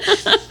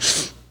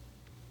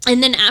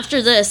 And then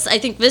after this, I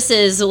think this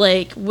is,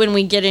 like, when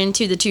we get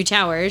into the Two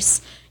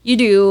Towers, you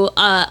do,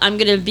 I'm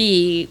going to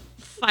be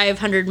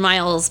 500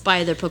 miles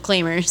by the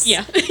Proclaimers.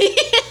 Yeah.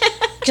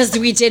 Because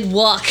we did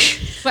walk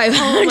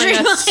 500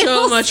 miles.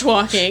 So much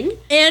walking.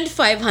 And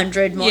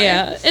 500 more.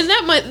 Yeah, and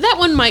that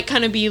one might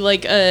kind of be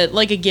like a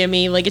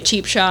gimme, like a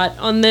cheap shot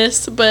on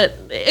this. But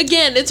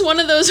again, it's one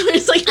of those where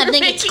it's like I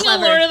think it's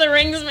clever. Lord of the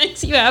Rings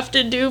makes you have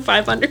to do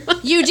 500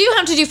 miles. You do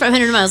have to do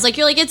 500 miles. Like,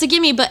 you're like, it's a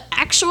gimme, but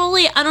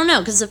actually, I don't know.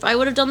 Because if I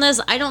would have done this,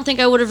 I don't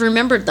think I would have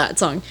remembered that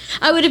song.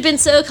 I would have been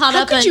so caught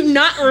up in... How could you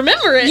not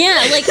remember it?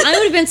 Yeah, like, I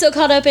would have been so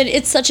caught up in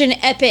it's such an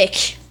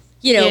epic...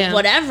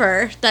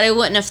 whatever, that I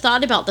wouldn't have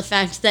thought about the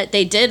fact that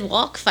they did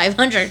walk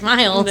 500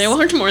 miles. They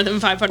walked more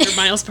than 500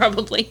 miles,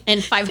 probably.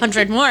 And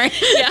 500 more.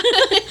 Yeah.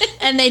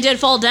 And they did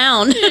fall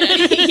down.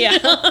 Yeah,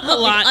 a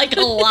lot. Like,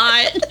 a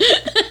lot.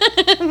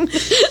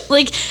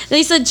 Like,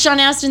 they said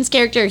Sean Astin's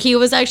character,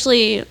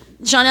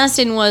 Sean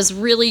Astin was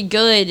really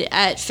good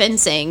at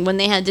fencing when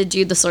they had to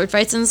do the sword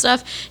fights and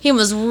stuff. He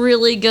was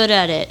really good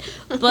at it.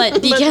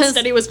 But because... But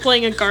instead he was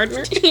playing a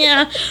gardener.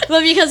 Yeah,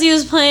 but because he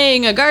was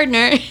playing a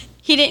gardener...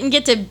 He didn't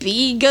get to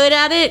be good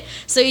at it,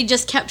 so he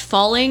just kept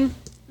falling.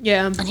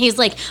 Yeah. And he's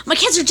like, my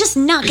kids are just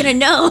not going to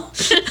know.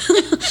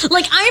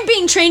 Like, I'm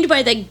being trained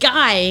by the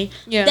guy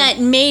that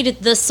made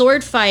the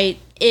sword fight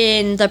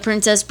in The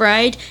Princess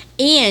Bride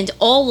and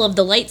all of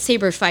the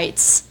lightsaber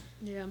fights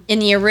in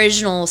the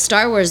original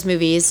Star Wars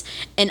movies.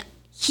 And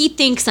he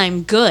thinks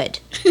I'm good.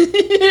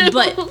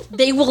 But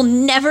they will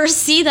never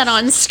see that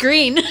on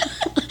screen.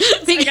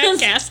 Because I got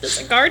cast as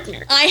a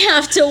gardener. I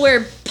have to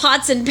wear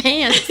pots and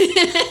pans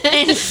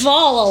and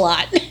fall a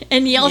lot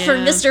and yell for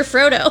Mr.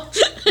 Frodo.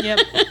 Yep.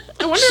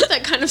 I wonder if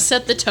that kind of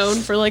set the tone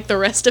for, like, the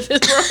rest of his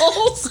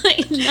roles.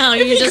 Like, no,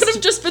 you could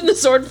have just been the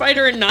sword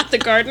fighter and not the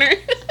gardener.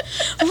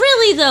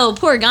 Really, though,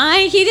 poor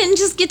guy. He didn't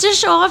just get to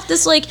show off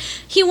this, like,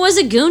 he was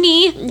a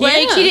Goonie.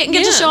 Like, he didn't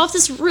get to show off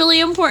this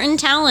really important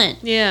talent.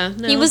 Yeah,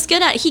 no. He was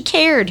good at it. He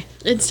cared.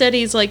 Instead,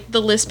 he's like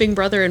the lisping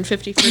brother in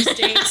 50 First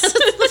Dates.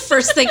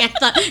 first thing I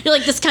thought. You're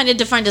like, this kind of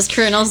defined his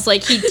career. And I was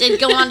like, he did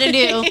go on to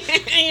do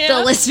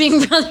The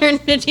Lisping Brother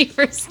and 50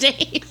 First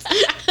Dates.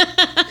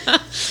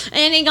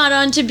 And he got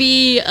on to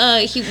be,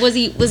 was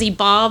he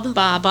Bob?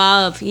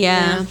 Bob,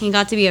 yeah. He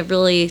got to be a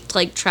really,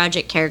 like,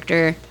 tragic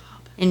character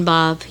in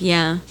Bob,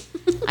 yeah.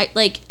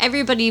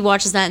 Everybody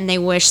watches that and they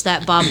wish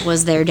that Bob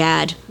was their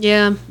dad.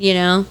 Yeah. You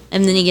know?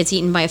 And then he gets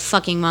eaten by a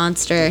fucking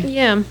monster.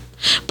 Yeah.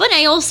 But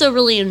I also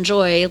really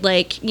enjoy,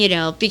 like, you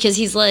know, because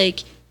he's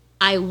like,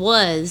 I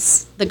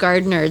was the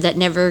gardener that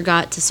never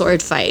got to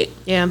sword fight.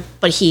 Yeah.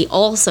 But he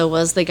also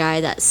was the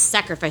guy that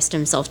sacrificed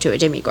himself to a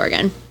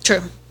demigorgon.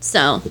 True.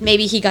 So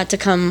maybe he got to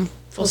come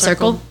full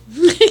circle.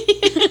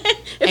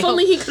 If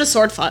only he could have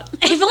sword fought.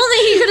 If only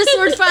he could have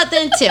sword fought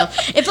then too.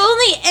 If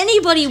only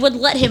anybody would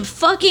let him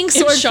fucking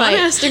sword If Sean fight.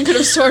 Astin could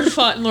have sword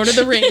fought in Lord of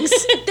the Rings,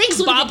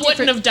 Bob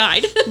wouldn't have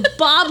died.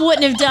 Bob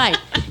wouldn't have died.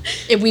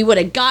 If we would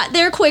have got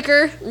there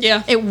quicker,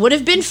 Yeah. it would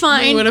have been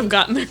fine. We would have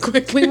gotten there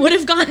quick. We would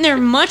have gotten there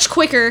much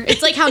quicker.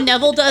 It's like how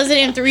Neville does it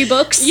in 3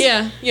 books.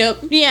 Yeah. Yep.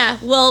 Yeah.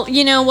 Well,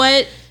 you know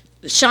what?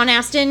 Sean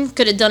Astin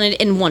could have done it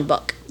in 1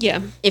 book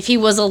Yeah. if he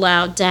was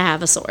allowed to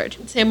have a sword.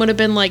 Sam would have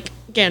been like,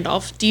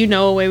 Gandalf, do you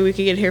know a way we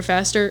could get here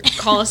faster?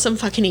 Call us some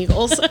fucking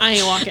eagles. I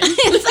ain't walking.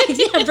 It's like,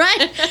 yeah,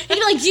 right? He'd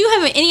be like, do you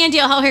have any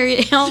idea how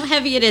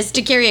heavy it is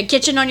to carry a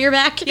kitchen on your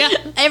back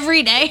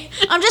every day?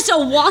 I'm just a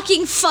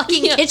walking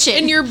fucking kitchen.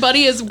 And your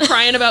buddy is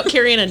crying about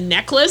carrying a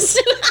necklace.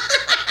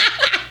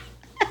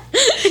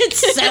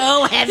 It's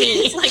so heavy.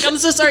 It's like, I'm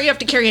so sorry you have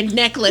to carry a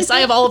necklace. I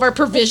have all of our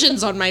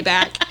provisions on my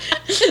back.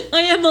 I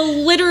am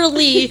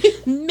literally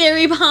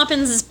Mary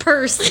Poppins'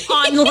 purse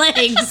on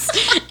legs,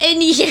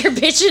 and you're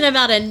bitching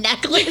about a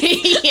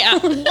necklace. Yeah.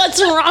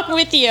 What's wrong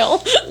with you?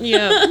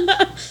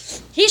 Yeah.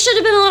 He should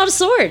have been allowed a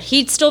sword.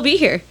 He'd still be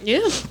here.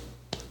 Yeah.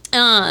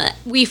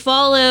 We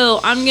follow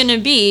I'm Gonna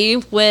Be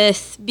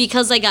with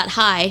Because I Got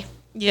High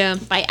Yeah.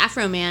 by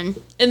Afro Man.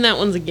 And that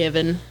one's a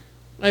given.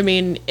 I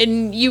mean,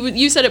 and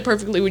you said it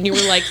perfectly when you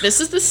were like,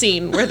 this is the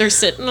scene where they're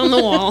sitting on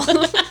the wall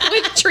with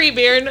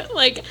Treebeard,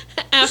 like,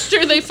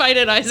 after they fight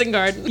at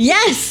Isengard.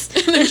 Yes!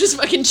 And they're just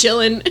fucking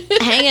chilling.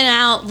 Hanging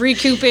out,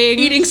 recouping.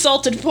 Eating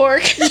salted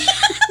pork.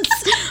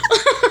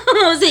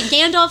 Was it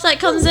Gandalf that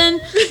comes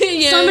in?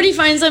 Yeah. Somebody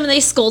finds them and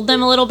they scold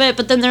them a little bit,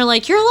 but then they're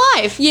like, you're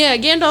alive. Yeah,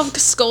 Gandalf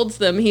scolds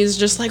them. He's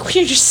just like,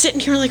 we're just sitting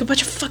here like a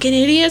bunch of fucking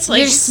idiots. Like,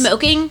 You're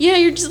smoking? Yeah,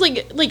 you're just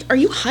like, are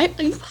you high?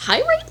 Are you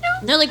high right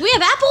now? They're like, we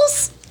have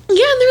apples?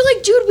 Yeah, and they're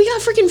like, dude, we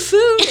got freaking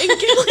food. And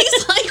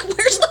Gimli's like,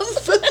 where's the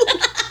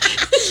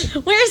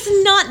food?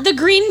 Where's not the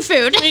green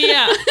food?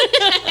 Yeah.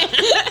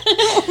 I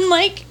don't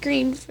like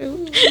green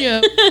food.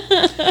 Yeah.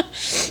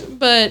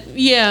 But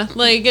yeah,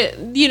 like,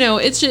 you know,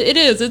 it's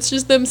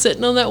just them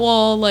sitting on that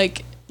wall,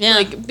 like,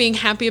 like being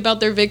happy about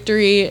their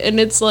victory, and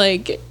it's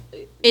like,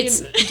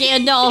 it's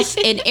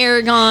Gandalf and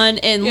Aragorn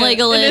and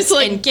Legolas and, it's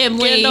like,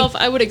 Gimli. Gandalf,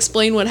 I would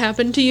explain what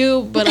happened to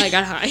you, but I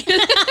got high.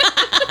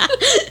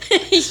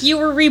 You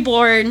were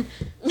reborn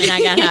and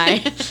I got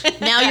high.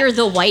 Now you're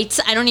the whites.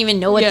 I don't even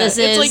know what this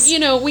is. It's like, you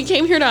know, we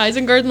came here to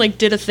Isengard and like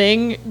did a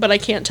thing, but I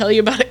can't tell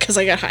you about it because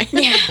I got high.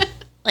 Yeah.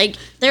 Like,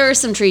 there are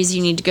some trees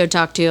you need to go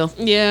talk to.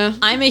 Yeah.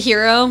 I'm a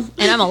hero,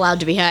 and I'm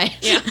allowed to be high.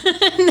 Yeah.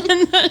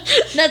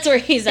 That's where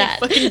he's at.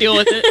 Fucking deal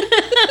with it.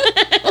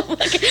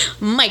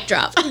 Mic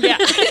drop. Yeah.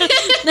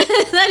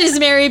 That is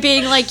Mary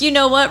being like, you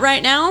know what,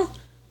 right now?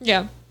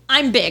 Yeah.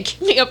 I'm big.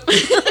 Yep.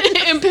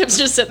 And Pip's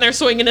just sitting there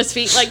swinging his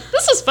feet like,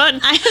 this is fun.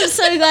 I am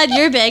so glad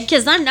you're big,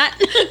 because I'm not.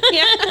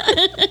 Yeah.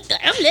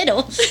 I'm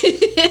little.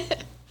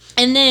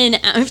 And then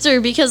after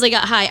Because I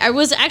Got High, I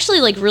was actually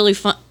like really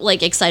fun,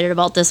 like excited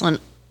about this one.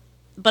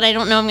 But I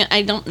don't know.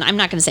 I'm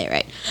not gonna say it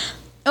right.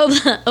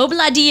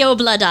 Obladi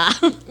oblada.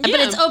 But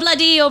it's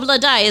obladi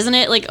obladi, isn't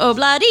it? Like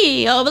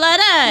obladi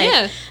obladi.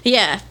 Yeah.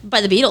 Yeah. By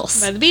the Beatles.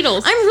 By the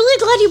Beatles. I'm really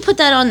glad you put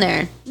that on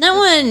there. That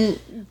one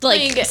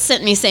like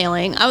sent me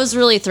sailing. I was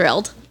really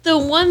thrilled. The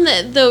one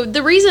that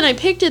the reason I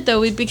picked it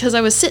though is because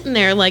I was sitting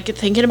there like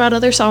thinking about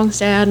other songs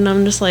to add, and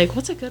I'm just like,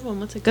 what's a good one?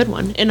 What's a good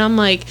one? And I'm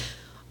like,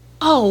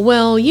 oh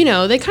well, you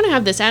know, they kind of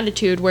have this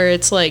attitude where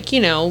it's like, you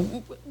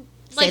know.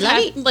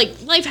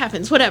 Life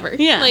happens, whatever.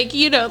 Yeah. Like,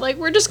 you know, like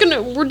we're just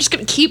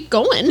gonna keep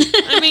going.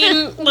 I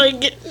mean,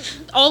 like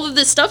all of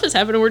this stuff is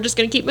happening, we're just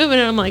gonna keep moving.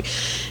 And I'm like,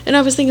 and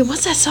I was thinking,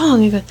 what's that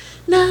song? And I go,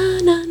 na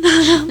na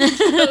na na. And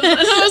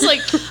I was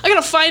like, I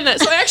gotta find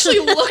that. So I actually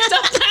looked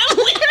up that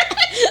lyric.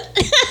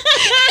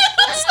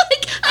 I was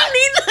like, I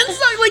need that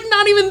song. Like,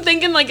 not even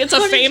thinking like it's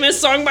a famous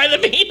song by the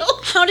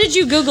Beatles. How did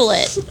you Google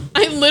it?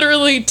 I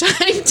literally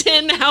typed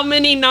in how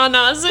many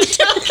na-nas it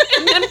took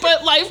and then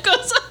put Life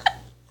Goes On.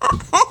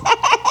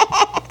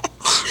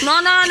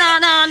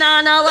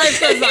 No, life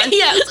goes on.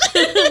 Yes.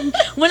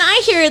 When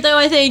I hear it, though,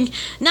 I think,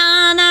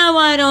 nah,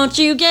 why don't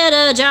you get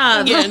a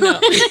job? Yeah, no.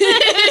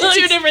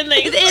 Two different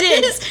things.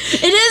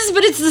 It is,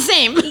 but it's the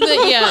same.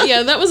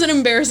 Yeah, that was an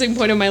embarrassing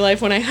point in my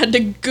life when I had to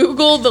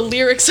Google the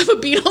lyrics of a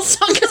Beatles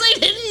song because I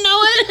didn't know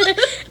it.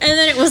 And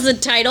then it was the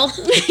title.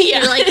 Yeah.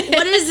 You're like,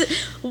 what is...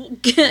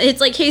 It's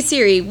like, hey,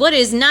 Siri, what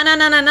is na?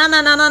 And they're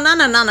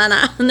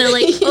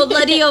like,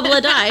 obladi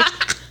obladi.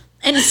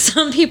 And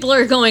some people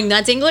are going,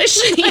 that's English?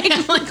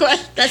 Like,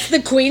 what? That's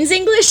the Queen's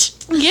English?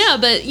 Yeah,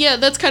 but yeah,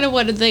 that's kind of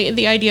what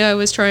the idea I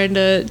was trying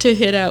to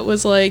hit at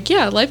was like,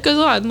 yeah, life goes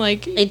on.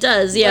 Like, it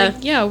does, yeah.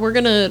 Like, yeah, we're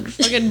gonna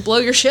fucking blow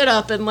your shit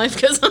up and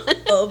life goes on.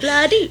 Oh,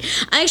 bloody.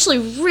 I actually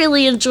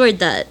really enjoyed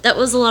that. That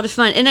was a lot of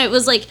fun. And I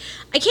was like,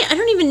 I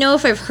don't even know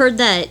if I've heard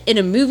that in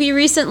a movie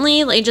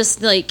recently. Like,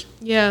 just like...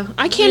 Yeah,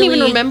 I can't even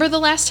remember the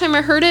last time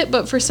I heard it,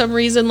 but for some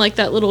reason, like,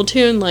 that little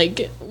tune,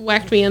 like,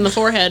 whacked me in the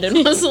forehead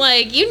and was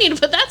like, you need to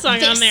put that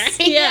song on there.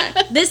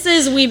 Yeah. This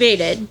is, we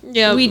made it.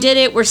 Yeah. We did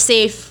it. We're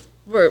safe.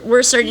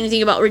 We're starting to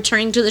think about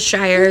returning to the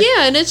Shire.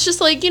 Yeah, and it's just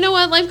like, you know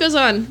what? Life goes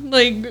on.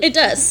 Like, it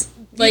does.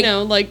 Like, you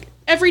know, like,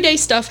 everyday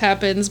stuff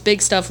happens,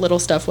 big stuff, little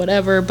stuff,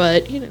 whatever,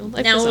 but, you know,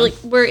 life goes on. Now,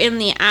 we're in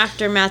the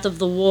aftermath of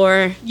the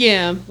war.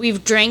 Yeah.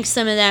 We've drank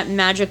some of that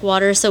magic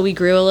water, so we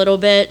grew a little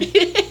bit.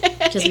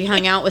 Because we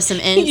hung out with some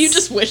ints. You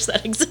just wish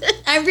that existed.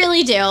 I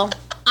really do.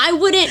 I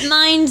wouldn't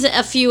mind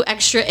a few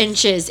extra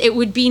inches. It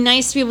would be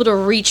nice to be able to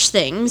reach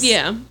things.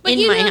 Yeah, but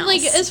you know, house.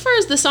 Like as far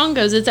as the song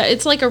goes,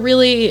 it's like a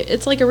really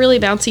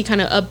bouncy kind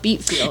of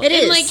upbeat feel. It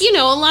is. Like, you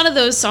know, a lot of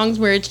those songs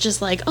where it's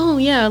just like, oh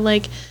yeah,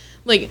 like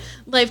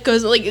life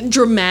goes, like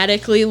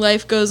dramatically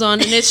life goes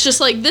on, and it's just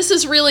like, this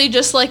is really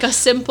just like a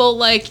simple,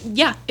 like,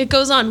 yeah, it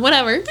goes on,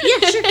 whatever.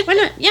 Yeah, sure, why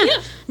not? Yeah.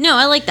 No,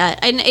 I like that,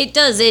 and it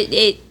does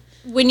it.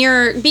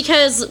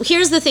 Because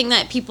here's the thing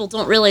that people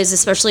don't realize,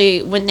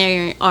 especially when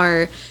they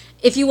are,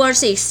 if you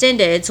watch the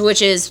extended,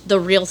 which is the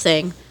real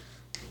thing.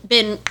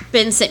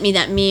 Ben sent me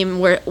that meme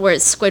where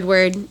it's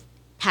Squidward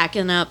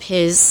packing up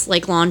his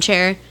like lawn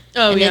chair.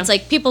 Oh, and it's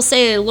like, people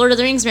say Lord of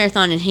the Rings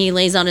marathon, and he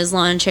lays on his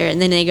lawn chair,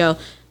 and then they go,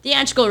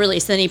 theatrical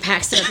release, then he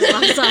packs it up and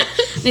walks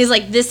off. And he's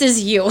like, this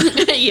is you.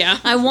 Yeah.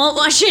 I won't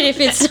watch it if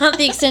it's not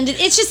the extended.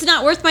 It's just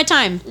not worth my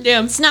time.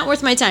 Yeah. It's not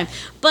worth my time.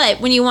 But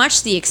when you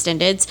watch the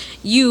extendeds,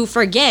 you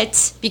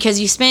forget, because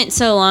you spent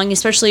so long,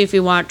 especially if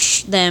you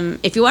watch them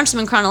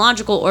in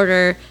chronological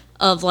order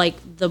of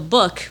like the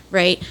book,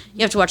 right?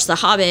 You have to watch the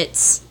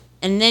Hobbits,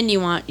 and then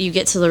you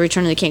get to the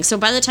Return of the King. So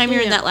by the time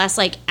you're in that last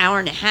like hour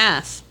and a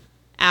half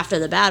after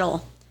the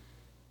battle,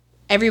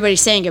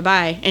 everybody's saying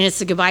goodbye, and it's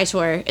the goodbye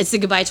tour. It's the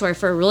goodbye tour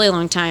for a really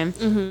long time,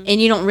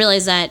 and you don't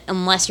realize that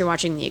unless you're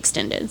watching the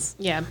extendeds.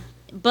 Yeah.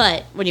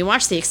 But when you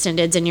watch the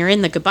extendeds and you're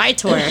in the goodbye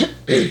tour,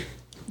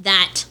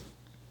 that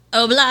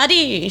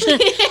obladi,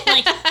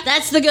 like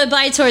that's the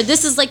goodbye tour.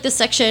 This is like the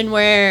section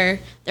where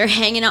they're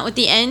hanging out with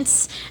the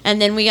Ents,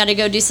 and then we got to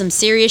go do some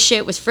serious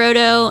shit with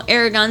Frodo.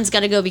 Aragorn's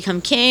got to go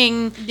become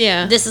king.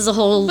 Yeah. This is a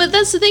whole. But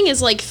that's the thing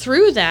is, like,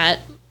 through that,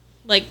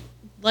 like,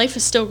 life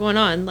is still going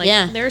on. Like,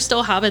 yeah. There are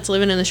still hobbits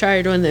living in the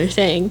Shire doing their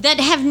thing. That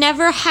have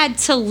never had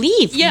to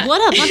leave. Yeah.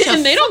 What a bunch of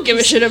And they don't give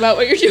a shit about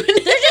what you're doing. They're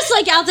just,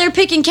 like, out there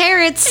picking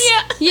carrots.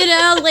 Yeah. You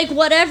know, like,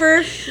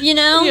 whatever. You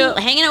know? Yeah.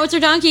 Hanging out with their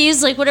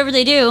donkeys, like, whatever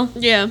they do.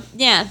 Yeah.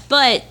 Yeah.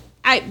 But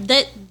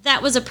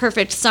that was a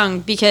perfect song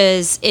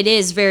because it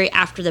is very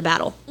after the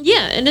battle.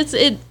 Yeah, and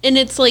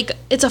it's like,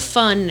 it's a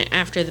fun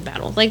after the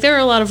battle. Like, there are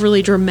a lot of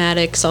really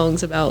dramatic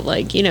songs about,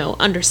 like, you know,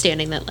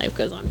 understanding that life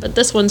goes on, but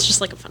this one's just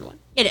like a fun one.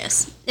 It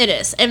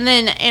is. And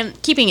then, and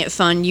keeping it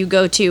fun, you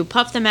go to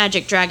Puff the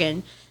Magic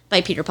Dragon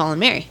by Peter, Paul, and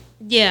Mary.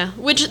 Yeah,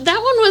 which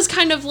that one was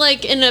kind of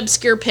like an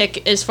obscure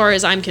pick as far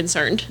as I'm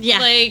concerned. Yeah.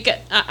 Like,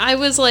 I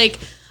was like,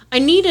 I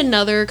need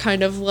another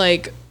kind of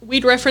like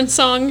weed reference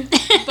song,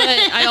 but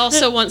I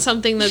also want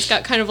something that's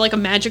got kind of like a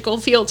magical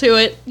feel to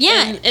it.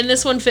 Yeah. And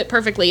this one fit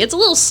perfectly. It's a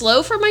little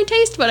slow for my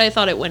taste, but I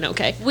thought it went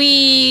okay.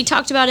 We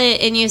talked about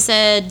it, and you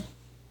said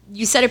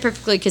it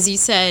perfectly, because you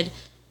said,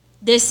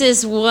 this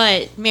is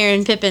what Merry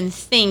and Pippin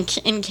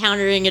think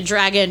encountering a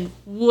dragon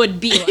would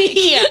be like.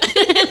 Yeah.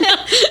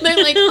 They're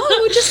like, oh,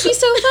 it would just be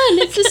so fun.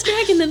 It's this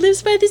dragon that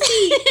lives by the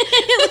sea.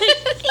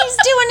 He's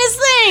doing his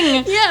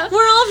thing. Yeah.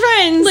 We're all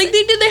friends. Like,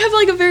 they have,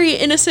 like, a very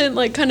innocent,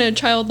 like, kind of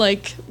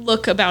childlike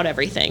look about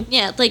everything.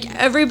 Yeah, like,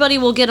 everybody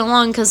will get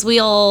along because we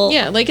all...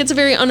 Yeah, like, it's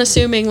very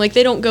unassuming. Like,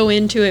 they don't go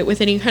into it with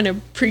any kind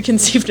of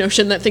preconceived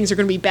notion that things are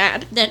going to be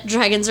bad. That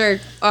dragons are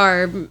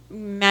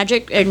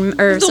magic,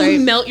 They'll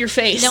melt your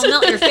face. They'll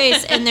melt your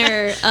face, and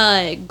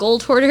they're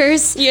gold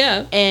hoarders.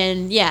 Yeah.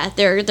 And, yeah,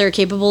 they're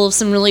capable of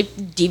some really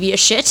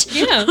devious shit.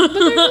 Yeah, but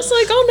they're just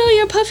like, oh,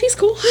 no, yeah, Puffy's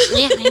cool.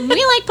 Yeah, and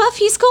we like Puff,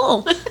 he's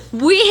cool.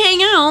 We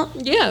hang out.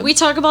 Yeah. We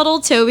talk about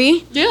old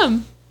Toby. Yeah.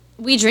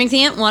 We drink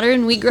the ant water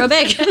and we grow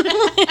big.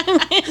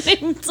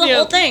 It's the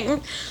whole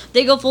thing.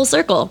 They go full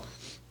circle.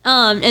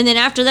 And then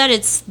after that,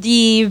 it's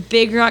the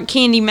Big Rock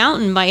Candy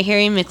Mountain by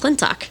Harry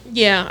McClintock.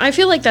 Yeah, I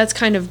feel like that's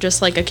kind of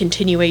just like a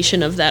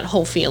continuation of that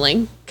whole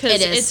feeling.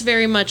 Because It is. it's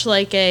very much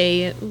like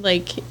an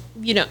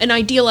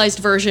idealized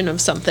version of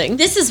something.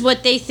 This is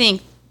what they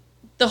think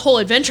The whole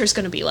adventure is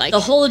going to be like. the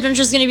whole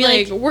adventure is going to be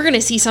like. We're going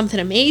to see something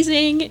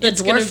amazing. The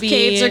dwarf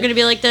caves are going to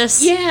be like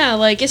this. Yeah,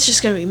 like, it's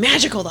just going to be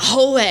magical the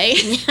whole way.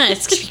 Yeah,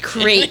 it's going to be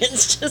great.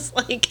 It's just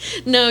like,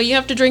 no, you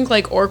have to drink,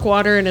 like, orc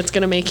water, and it's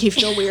going to make you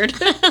feel weird.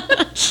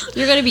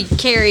 You're going to be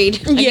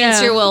carried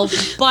against your will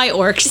by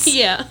orcs.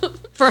 Yeah.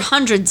 For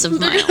hundreds of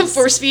They're going to miles.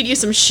 force feed you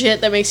some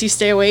shit that makes you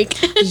stay awake.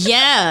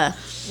 Yeah.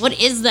 What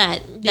is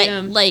that? That,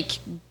 Yeah. like,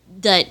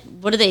 that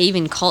what do they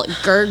even call it?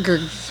 Gurg or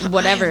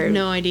whatever. I have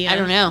no idea. I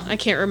don't know. I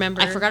can't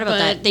remember. I forgot about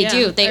that. They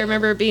do. I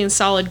remember it being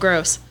solid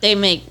gross.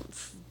 They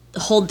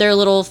hold their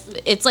little,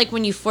 it's like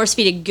when you force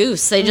feed a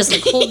goose, they just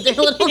like hold their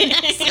little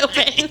necks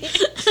open.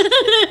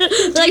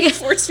 Like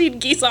force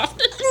feed geese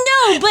often.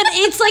 No, but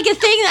it's like a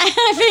thing that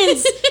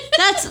happens.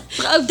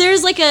 That's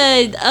there's like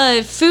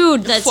a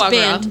food that's Foie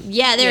gras. banned.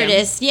 Yeah, there it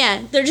is.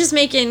 Yeah, they're just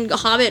making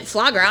Hobbit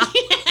foie gras.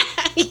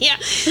 Yeah.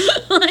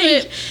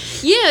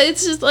 Yeah,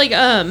 it's just like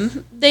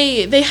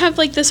they have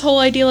like this whole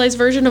idealized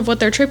version of what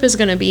their trip is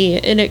going to be,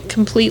 and it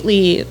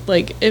completely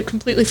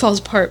falls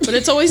apart. But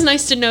it's always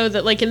nice to know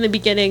that like in the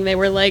beginning they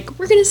were like,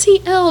 we're going to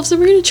see elves and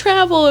we're going to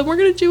travel and we're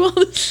going to do all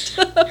this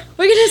stuff.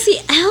 We're going to see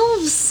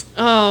elves.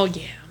 Oh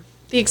yeah.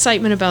 The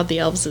excitement about the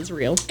elves is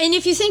real. And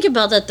if you think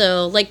about that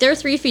though, like they're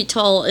 3 feet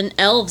tall and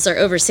elves are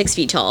over 6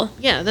 feet tall.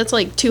 Yeah, that's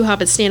like 2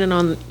 hobbits standing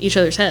on each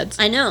other's heads.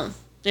 I know.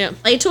 Yeah.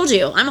 I told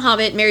you, I'm a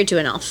hobbit married to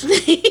an elf.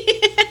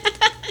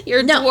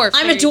 You're a dwarf.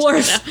 I'm a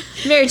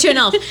dwarf married to an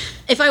elf.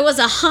 If I was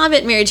a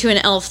hobbit married to an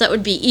elf, that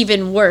would be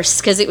even worse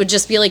because it would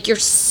just be like, you're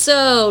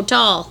so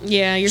tall.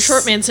 Yeah, your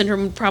short man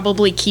syndrome would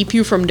probably keep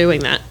you from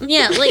doing that.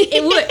 Yeah, like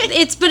it would.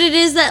 But it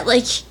is that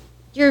like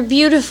you're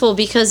beautiful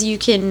because you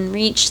can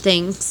reach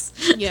things.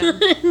 Yeah.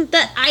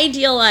 That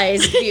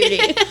idealized beauty.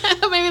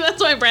 Maybe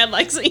that's why Brad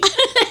likes me.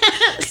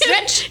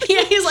 Stretch.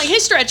 Yeah, he's like, hey,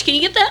 Stretch, can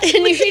you get that?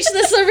 Can you reach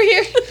this over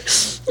here?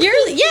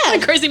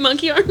 Crazy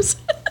monkey arms.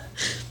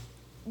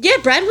 Yeah,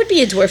 Brad would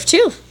be a dwarf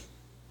too.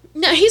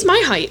 No, he's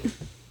my height.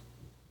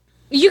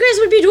 You guys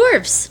would be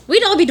dwarves.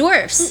 We'd all be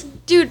dwarves.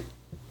 Dude,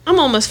 I'm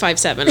almost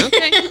 5'7",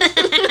 okay?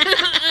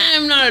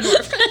 I'm not a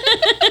dwarf.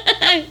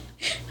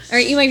 All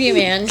right, you might be a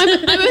man.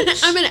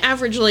 I'm an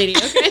average lady,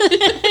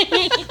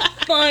 okay?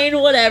 Fine,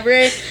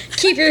 whatever.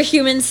 Keep your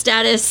human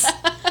status.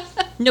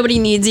 Nobody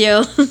needs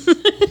you.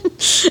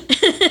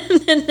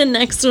 And then the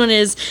next one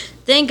is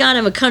Thank God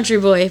I'm a Country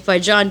Boy by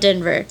John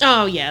Denver.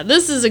 Oh, yeah,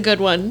 this is a good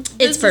one.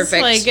 It's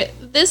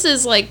perfect. This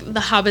is like the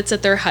hobbits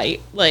at their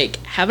height. Like,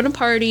 having a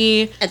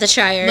party. At the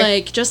Shire.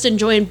 Like, just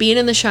enjoying being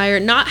in the Shire.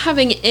 Not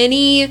having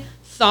any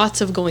thoughts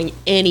of going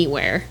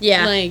anywhere.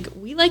 Yeah. Like,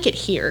 we like it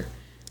here.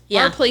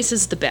 Yeah. Our place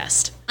is the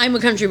best. I'm a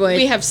country boy.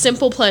 We have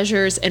simple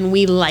pleasures, and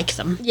we like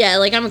them. Yeah,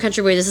 like, I'm a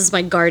country boy. This is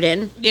my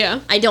garden.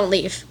 Yeah. I don't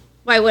leave.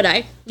 Why would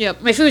I?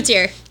 Yep. My food's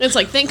here. It's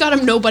like, thank God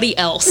I'm nobody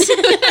else.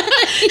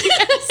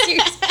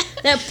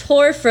 That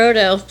poor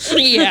Frodo.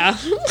 Yeah.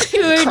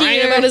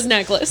 Crying about his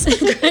necklace.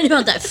 Crying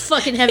about that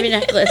fucking heavy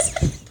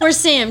necklace. Poor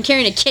Sam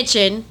carrying a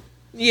kitchen.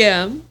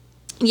 Yeah.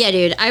 Yeah,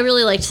 dude. I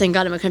really liked Thank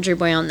God I'm a Country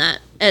Boy on that.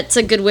 It's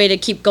a good way to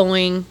keep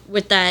going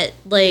with that,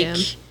 like... Yeah.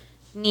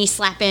 Knee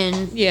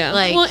slapping. Yeah.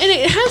 Like, well, and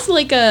it has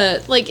like a,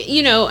 like,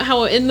 you know,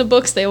 how in the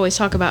books they always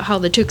talk about how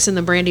the Tooks and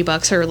the Brandy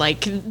Bucks are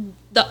like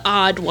the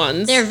odd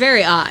ones. They're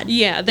very odd.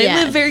 Yeah. They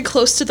live very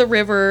close to the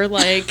river.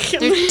 Like,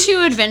 they're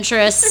too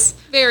adventurous.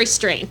 Very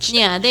strange.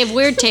 Yeah. They have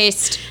weird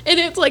taste. And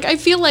it's like, I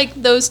feel like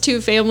those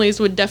two families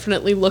would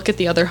definitely look at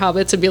the other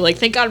hobbits and be like,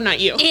 thank God I'm not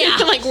you. Yeah.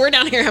 Like, we're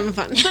down here having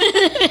fun.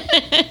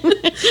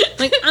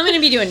 Like, I'm going to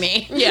be doing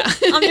me. Yeah.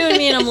 I'm doing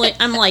me and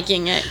I'm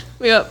liking it.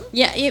 Yep.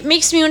 Yeah. It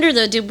makes me wonder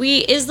though,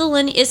 is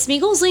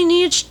Smeagol's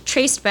lineage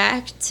traced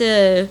back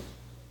to,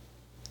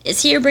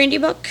 is he a Brandy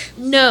Buck?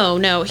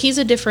 No. He's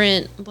a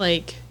different,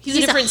 like, he's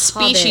a different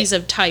species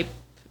of type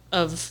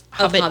of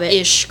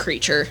hobbit-ish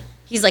creature.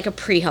 He's like a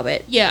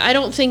pre-hobbit. Yeah, I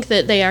don't think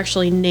that they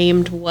actually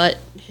named what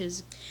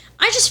his...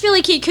 I just feel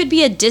like he could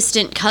be a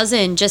distant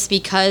cousin just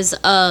because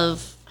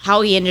of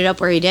how he ended up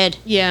where he did.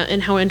 Yeah,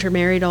 and how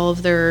intermarried all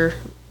of their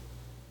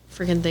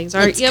freaking things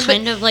are. It's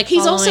kind of like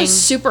he's also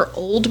super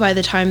old by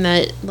the time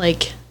that,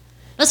 like...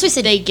 That's why I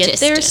said they get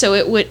distant. there, so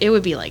it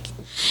would be, like,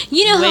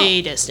 you know,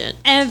 way distant.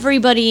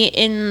 Everybody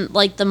in,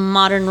 like, the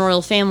modern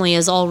royal family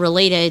is all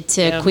related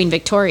to Queen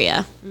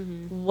Victoria.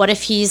 Mm-hmm. What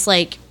if he's,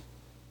 like,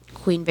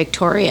 Queen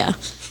Victoria...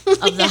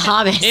 of the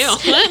Hobbits.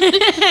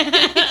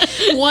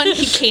 One,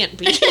 he can't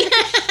be.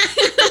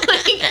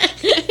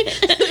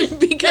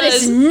 Because that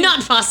is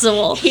not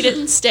possible. He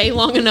didn't stay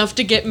long enough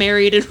to get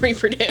married and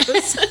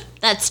reproduce.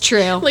 That's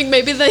true. Like,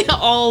 maybe they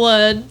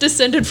all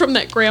descended from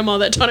that grandma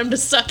that taught him to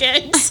suck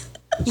eggs.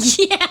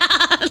 Yeah,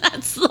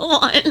 that's the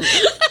one.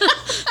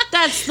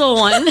 That's the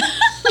one.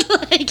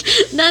 Like,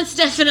 that's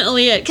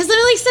definitely it. Because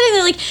they're, like, sitting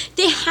there, like,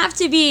 they have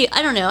to be,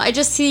 I don't know, I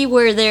just see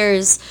where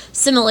there's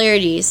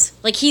similarities.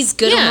 Like, he's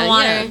good on the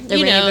water. Yeah.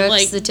 The Brandy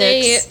Bucks, the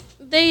Tooks.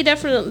 They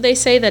definitely, they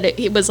say that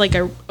it was, like,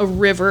 a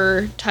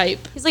river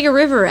type. He's like a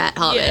river rat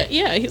hobbit.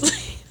 Yeah, he's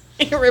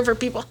like a river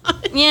people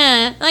hobbit.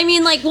 Yeah. I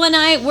mean, like,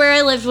 where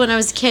I lived when I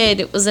was a kid,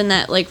 it was in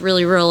that, like,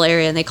 really rural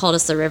area, and they called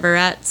us the river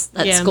rats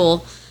at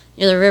school.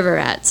 You're the river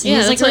rats. Yeah,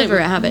 he's like a river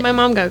rat hobbit. My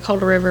mom got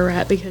called a river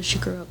rat because she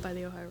grew up by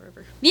the Ohio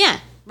River. Yeah,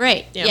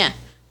 right. Yeah.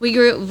 We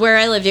grew where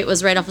I lived. It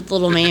was right off of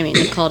Little Miami.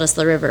 They called us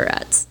the river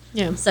rats.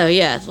 Yeah. So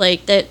yeah,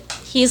 like that.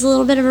 He's a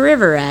little bit of a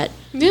river rat.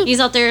 Yeah. He's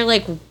out there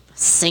like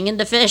singing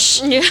to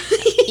fish. Yeah.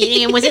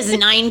 Eating him with his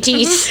 9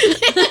 teeth.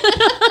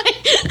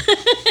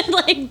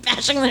 like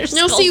bashing their No,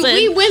 skulls see, in.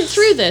 we went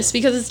through this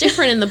because it's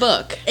different in the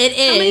book. It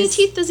is. How many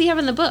teeth does he have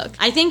in the book?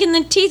 I think in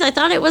the teeth, I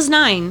thought it was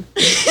 9.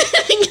 I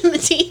think in the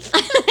teeth.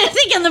 I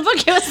think in the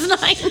book it was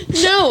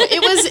 9. No,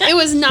 it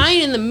was 9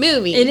 in the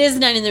movie. It is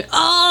 9 in the...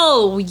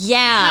 Oh,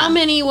 yeah. How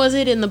many was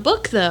it in the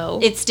book, though?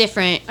 It's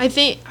different. I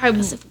think...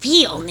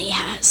 He only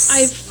has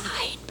I've-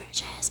 9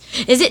 bridges.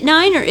 Is it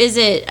 9 or is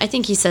it... I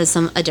think he says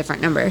a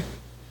different number.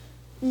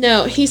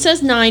 No, he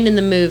says 9 in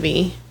the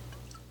movie.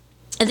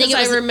 I think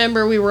I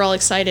remember we were all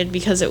excited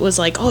because it was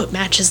like, oh, it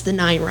matches the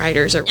 9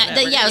 riders or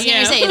whatever. I was going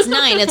to say, it's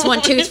 9. It's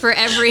 1 tooth for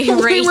every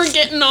race. We were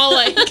getting all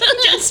like,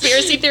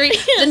 conspiracy theory.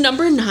 The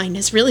number 9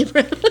 is really...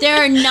 There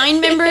are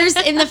 9 members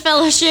in the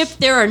Fellowship.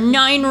 There are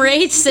 9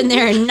 wraiths, and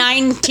there are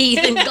 9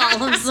 teeth in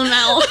Gollum's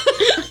mouth.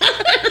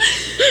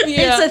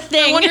 Yeah. It's a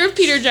thing. I wonder if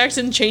Peter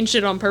Jackson changed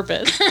it on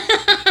purpose.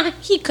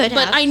 He could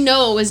have. But I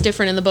know it was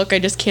different in the book. I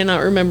just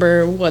cannot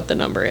remember what the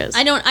number is.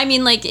 I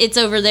mean, like, it's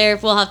over there.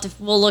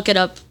 We'll look it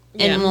up.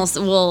 And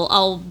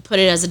I'll put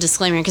it as a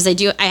disclaimer because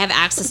I have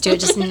access to it,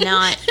 just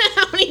not.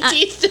 How many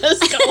teeth does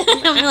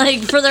Gollum have? I'm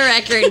like, for the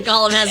record,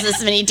 Gollum has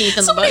this many teeth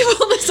in the book. Somebody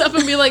pull this up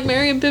and be like,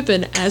 Merry and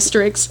Pippin,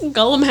 asterisk,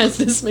 Gollum has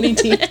this many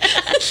teeth.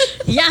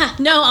 Yeah,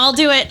 no, I'll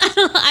do it.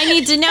 I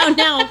need to know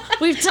now.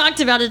 We've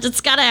talked about it.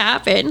 It's gotta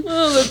happen.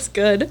 Oh, that's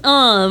good.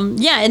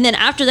 Yeah, and then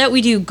after that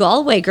we do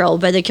Galway Girl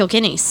by the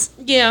Kilkennys.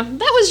 Yeah,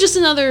 that was just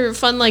another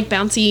fun, like,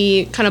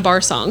 bouncy kind of bar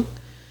song.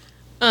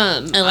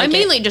 I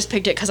mainly just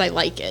picked it because I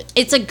like it.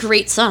 It's a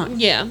great song.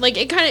 Yeah, like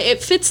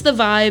it fits the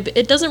vibe.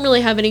 It doesn't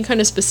really have any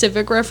kind of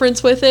specific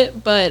reference with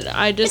it, but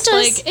I just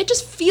it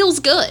just feels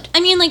good.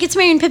 I mean, like, it's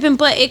Merry and Pippin,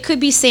 but it could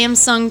be Sam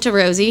sung to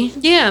Rosie.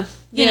 Yeah,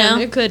 You know?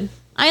 it could.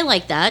 I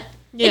like that.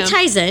 Yeah. It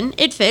ties in.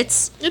 It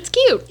fits. It's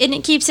cute. And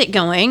it keeps it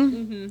going.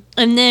 Mm-hmm.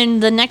 And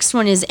then the next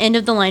one is End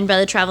of the Line by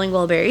the Traveling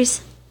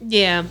Wilburys.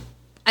 Yeah.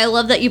 I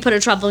love that you put a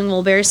Traveling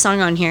Wilburys song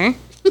on here.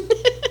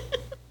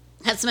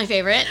 That's my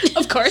favorite.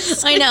 Of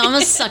course. I know. I'm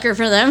a sucker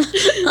for them.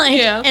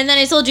 Yeah. And then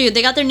I told you,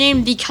 they got their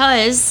name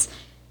because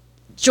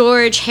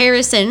George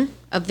Harrison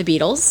of the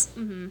Beatles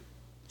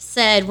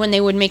said when they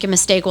would make a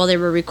mistake while they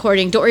were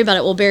recording, don't worry about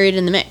it, we'll bury it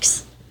in the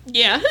mix.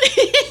 Yeah.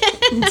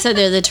 And so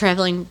they're the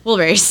Traveling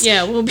Wilburys.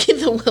 Yeah, we'll be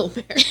the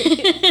Wilburys.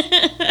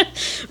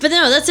 But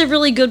no, that's a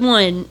really good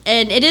one.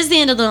 And it is the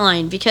end of the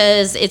line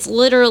because it's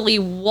literally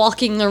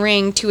walking the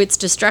ring to its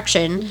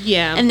destruction.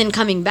 Yeah. And then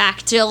coming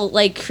back to,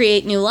 like,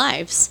 create new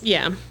lives.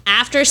 Yeah.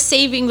 After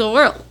saving the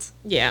world.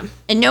 Yeah.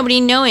 And nobody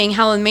knowing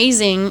how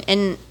amazing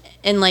and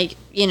like,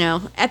 you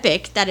know,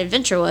 epic that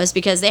adventure was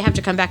because they have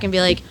to come back and be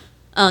like,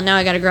 oh, now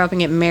I gotta grow up and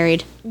get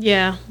married.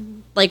 Yeah.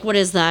 Like, what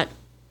is that?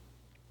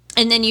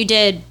 And then you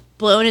did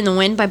Blowin' in the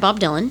Wind by Bob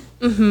Dylan.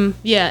 Mm-hmm.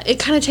 Yeah, it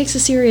kind of takes a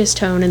serious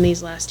tone in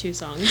these last 2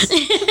 songs.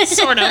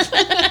 Sort of.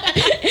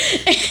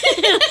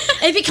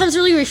 It becomes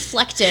really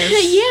reflective.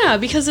 Yeah,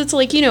 because it's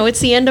like, you know, it's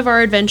the end of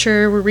our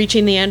adventure. We're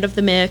reaching the end of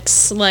the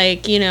mix.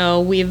 Like, you know,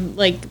 we've,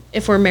 like,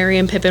 if we're Merry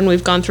and Pippin,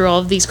 we've gone through all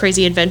of these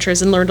crazy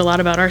adventures and learned a lot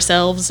about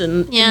ourselves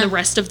and the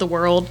rest of the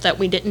world that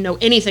we didn't know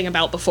anything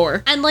about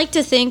before. I'd like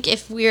to think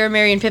if we are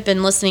Merry and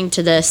Pippin listening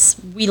to this,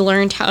 we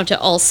learned how to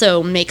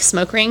also make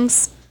smoke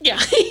rings. Yeah.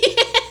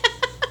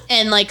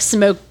 And, like,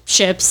 smoke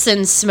ships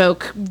and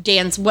smoke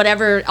dance,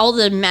 whatever, all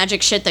the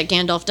magic shit that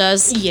Gandalf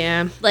does.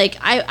 Yeah. Like,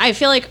 I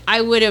feel like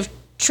I would have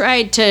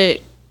tried to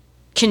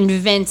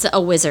convince a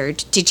wizard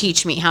to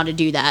teach me how to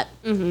do that.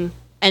 Mm-hmm.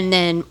 And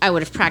then I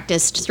would have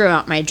practiced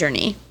throughout my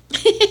journey.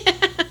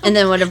 And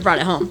then would have brought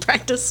it home.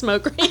 Practice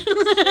smoke rings.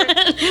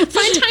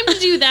 Find time to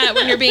do that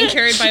when you're being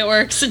carried by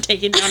orcs and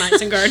taking down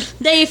Isengard.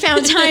 They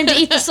found time to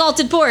eat the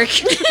salted pork.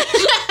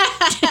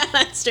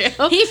 That's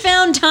true. He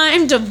found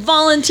time to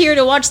volunteer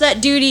to watch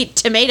that dude eat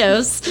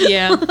tomatoes.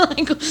 Yeah.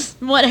 Like,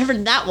 whatever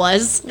that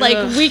was. Like,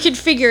 Ugh. we could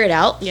figure it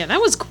out. Yeah,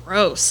 that was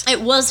gross.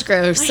 It was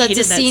gross. I hated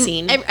that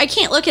scene. I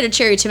can't look at a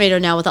cherry tomato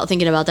now without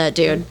thinking about that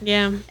dude.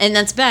 Yeah. And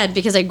that's bad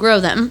because I grow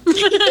them.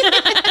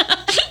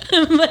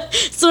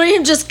 So I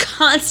am just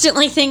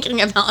constantly thinking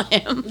about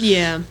him.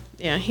 Yeah.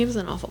 Yeah, he was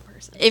an awful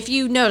person. If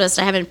you noticed,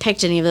 I haven't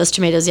picked any of those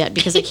tomatoes yet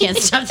because I can't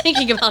stop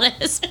thinking about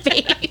his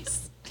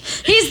face.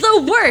 He's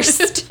the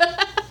worst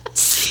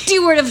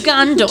steward of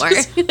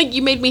Gondor. Like,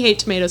 you made me hate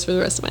tomatoes for the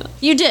rest of my life.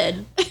 You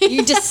did.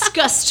 You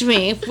disgust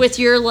me with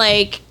your,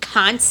 like,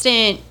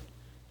 constant,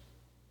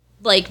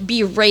 like,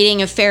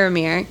 berating of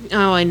Faramir,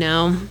 Oh, I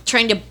know.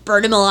 trying to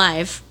burn him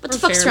alive. What the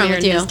fuck's wrong Faramir with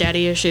and you? his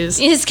daddy issues.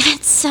 He's got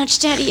such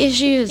daddy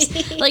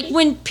issues. Like,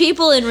 when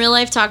people in real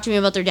life talk to me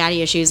about their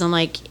daddy issues, I'm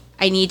like,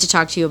 I need to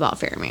talk to you about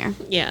Faramir.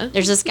 Yeah.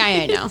 There's this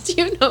guy I know. Do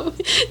you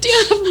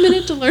have a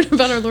minute to learn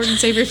about our Lord and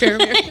Savior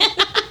Faramir?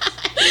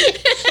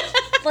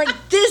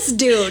 Like, this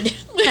dude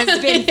has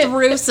been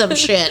through some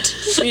shit.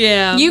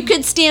 Yeah. You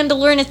could stand to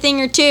learn a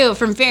thing or two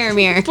from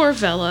Faramir. Poor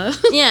fella.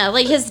 Yeah,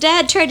 like his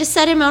dad tried to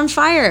set him on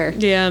fire.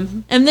 Yeah.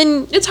 And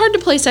then It's hard to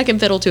play second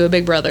fiddle to a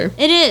big brother.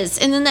 it is.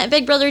 And then that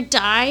big brother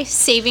dies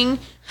saving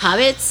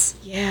hobbits.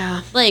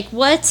 Yeah. Like,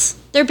 what?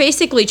 They're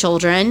basically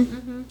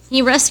children.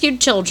 He rescued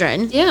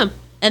children. Yeah.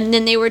 And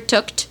then they were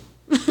tooked.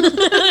 They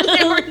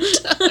were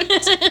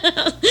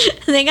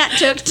They got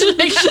tooked.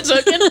 They got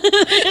taken.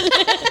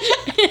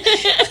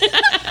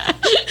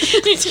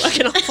 It's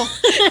fucking awful.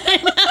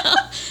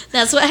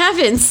 That's what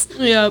happens.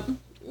 Yep.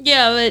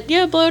 Yeah, but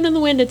yeah, Blown in the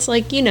Wind, it's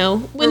like, you know,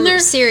 when they're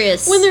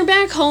serious. When they're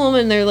back home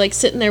and they're like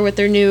sitting there with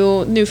their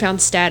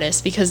newfound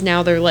status because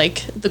now they're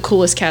like the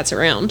coolest cats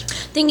around.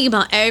 Thinking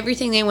about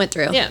everything they went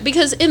through. Yeah,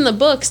 because in the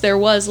books there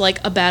was like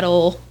a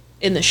battle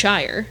in the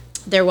Shire.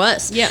 There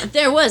was. Yeah.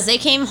 There was. They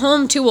came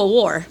home to a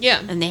war.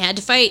 Yeah. And they had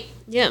to fight.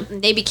 Yeah.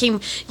 They became,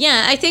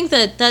 I think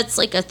that's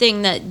like a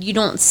thing that you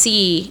don't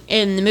see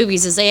in the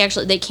movies is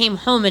they came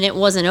home and it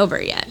wasn't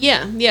over yet.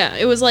 Yeah, yeah.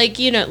 It was like,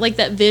 you know, like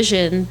that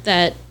vision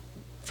that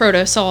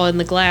Frodo saw in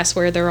the glass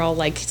where they're all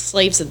like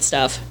slaves and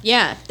stuff.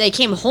 Yeah, they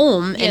came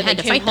home and had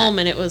to fight home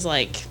that. And it was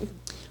like,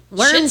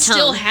 Worm shit's Tongue.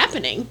 still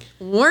happening.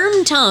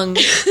 Worm Tongue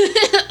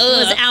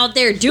was out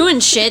there doing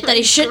shit that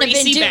he shouldn't have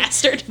been Greasy doing.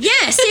 bastard.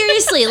 Yeah,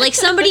 seriously. Like,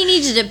 somebody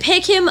needed to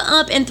pick him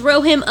up and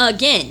throw him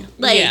again.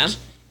 Like, Yeah.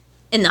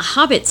 And the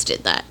hobbits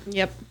did that.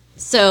 Yep.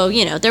 So,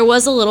 you know, there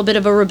was a little bit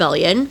of a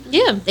rebellion.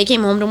 Yeah. They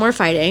came home to more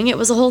fighting. It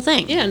was a whole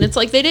thing. Yeah, and it's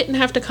like they didn't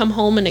have to come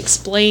home and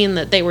explain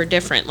that they were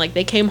different. Like,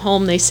 they came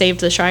home, they saved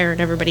the Shire,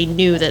 and everybody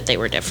knew that they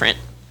were different.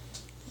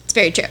 It's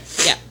very true.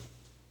 Yeah.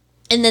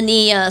 And then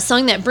the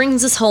song that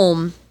brings us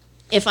home,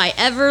 If I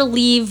Ever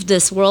Leave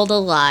This World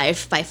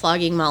Alive by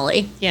Flogging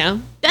Molly. Yeah.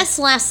 Best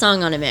last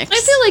song on a mix. I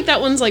feel like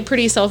that one's, like,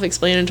 pretty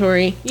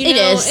self-explanatory. It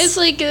is. It's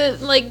like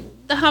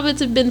the Hobbits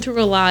have been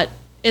through a lot,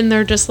 and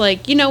they're just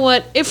like, you know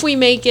what, if we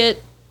make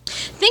it...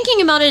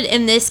 Thinking about it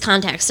in this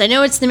context, I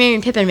know it's the Merry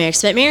and Pippin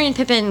mix, but Merry and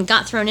Pippin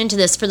got thrown into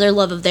this for their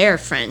love of their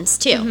friends,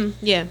 too.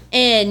 Mm-hmm. Yeah.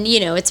 And, you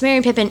know, it's Merry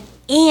and Pippin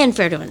and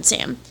Frodo and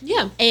Sam.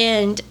 Yeah.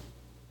 And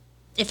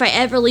If I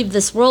Ever Leave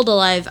This World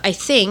Alive, I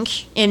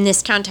think, in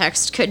this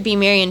context, could be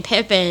Merry and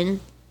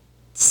Pippin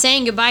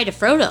saying goodbye to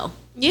Frodo.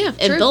 Yeah,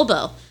 And true.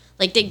 Bilbo.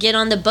 Like, they get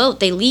on the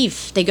boat, they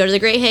leave, they go to the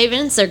Great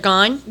Havens, they're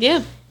gone.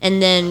 Yeah.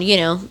 And then, you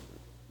know,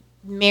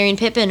 Merry and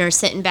Pippin are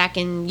sitting back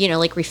and, you know,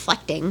 like,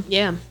 reflecting.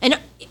 Yeah. And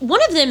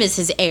one of them is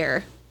his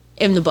heir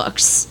in the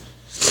books.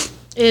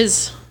 I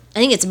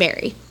think it's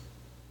Merry.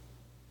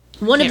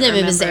 One of Can't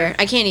them is remember. there.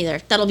 I can't either.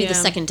 That'll be the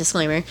Yeah. second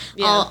disclaimer.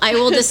 Yeah. I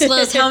will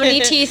disclose how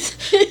many teeth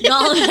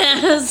Gollum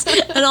has,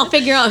 and I'll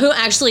figure out who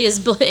actually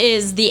is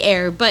the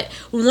heir. But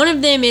one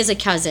of them is a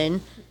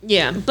cousin.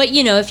 Yeah. But,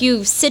 you know, if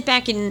you sit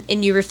back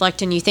and you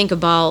reflect and you think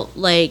about,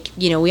 like,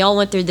 you know, we all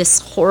went through this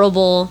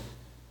horrible,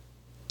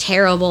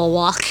 terrible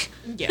walk.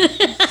 Yeah.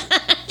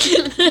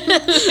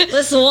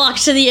 Let's walk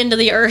to the end of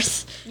the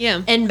earth.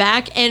 Yeah. And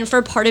back. And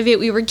for part of it,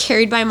 we were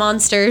carried by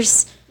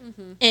monsters.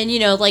 Mm-hmm. And, you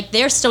know, like,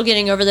 they're still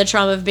getting over the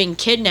trauma of being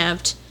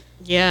kidnapped.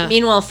 Yeah.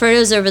 Meanwhile,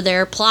 Frodo's over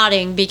there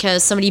plotting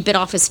because somebody bit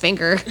off his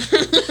finger.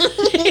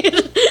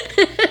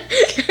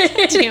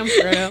 Damn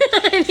Frodo.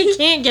 And he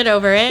can't get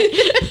over it.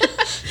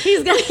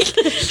 He's got.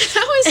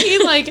 How is he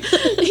like?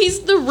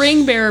 He's the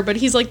ring bearer, but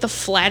he's like the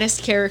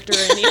flattest character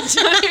in the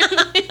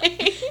entire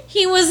thing.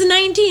 He was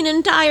 19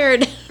 and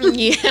tired.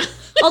 Yeah.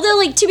 Although,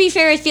 like, to be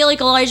fair, I feel like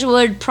Elijah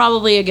Wood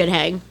probably a good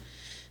hang.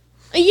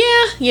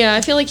 Yeah. Yeah.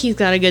 I feel like he's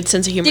got a good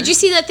sense of humor. Did you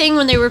see that thing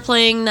when they were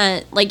playing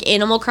that, like,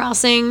 Animal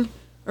Crossing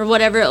or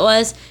whatever it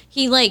was?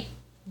 He, like,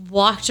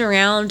 walked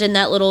around in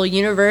that little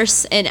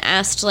universe and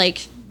asked,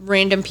 like,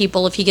 random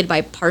people if he could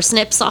buy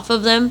parsnips off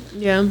of them.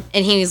 Yeah.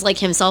 And he was like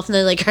himself, and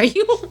they're like, "Are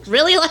you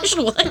really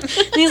Elijah Wood?" And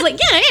he's like,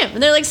 "Yeah, I am."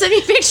 And they're like, "Send me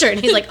a picture." And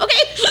he's like, "Okay."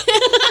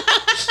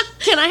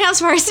 Can I have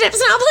parsnips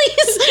now,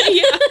 please?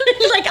 Yeah.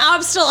 Like,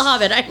 I'm still a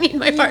hobbit. I need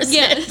my parsnips.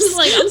 Yeah. It's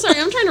like, I'm sorry,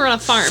 I'm trying to run a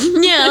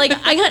farm. Yeah, like,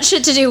 I got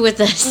shit to do with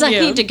this. I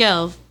Yeah. need to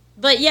go.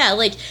 But yeah,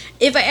 like,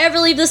 if I ever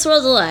leave this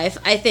world alive,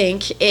 I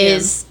think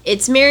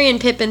it's Merry and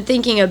Pippin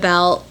thinking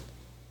about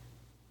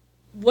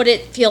what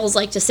it feels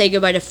like to say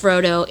goodbye to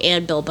Frodo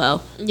and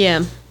Bilbo.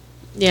 Yeah.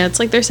 Yeah, it's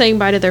like they're saying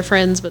bye to their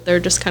friends, but they're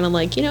just kind of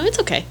like, you know, it's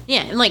okay.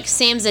 Yeah, and like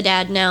Sam's a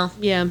dad now,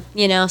 Yeah.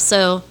 you know,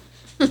 so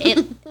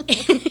it,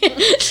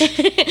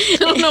 I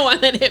don't know why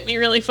that hit me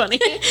really funny.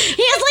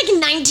 he has like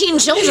 19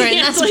 children.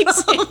 Yeah, That's like,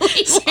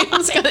 probably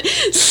Sam's got a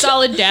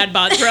solid dad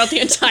bod throughout the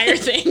entire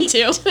thing,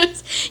 too.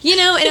 you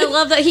know, and I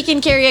love that he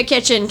can carry a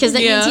kitchen because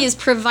that Yeah. means he is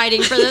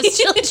providing for those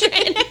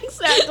children.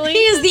 Exactly. He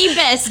is the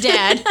best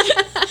dad.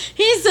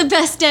 He's the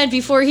best dad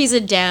before he's a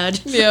dad.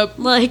 Yep.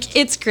 Like,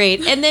 it's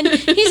great. And then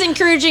he's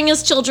encouraging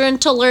his children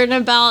to learn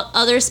about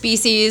other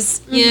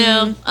species, you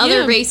know,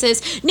 other Yeah.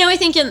 races. No, I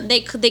think they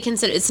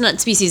consider it's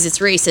not species,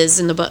 it's races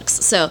in the books.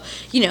 So,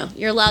 you know,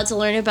 you're allowed to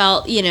learn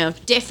about, you know,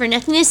 different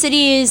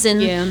ethnicities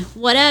and Yeah.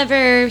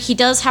 whatever. He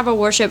does have a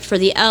worship for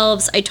the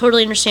elves. I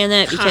totally understand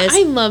that because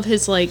I love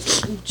his, like,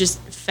 just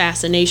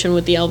fascination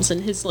with the elves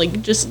and his,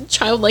 like, just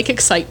childlike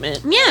excitement.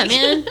 yeah,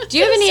 man. Do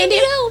you have any So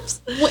idea? many elves.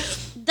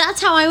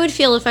 That's how I would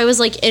feel if I was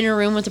like in a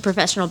room with a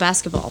professional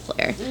basketball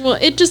player. Well,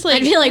 it just, like...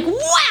 I'd be like,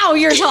 "Wow,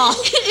 you're tall."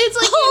 It's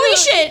like, holy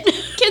shit.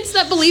 Kids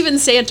that believe in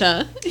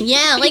Santa.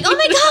 Yeah, like, "Oh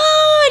my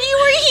god, you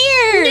were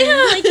here."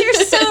 Yeah. Like, you're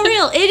so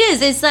real. It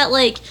is. It's that,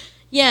 like,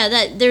 yeah,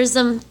 that there's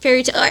some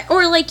fairy tale,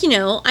 or like, you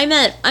know, I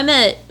lived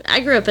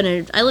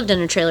in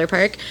a trailer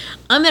park.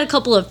 I met a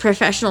couple of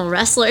professional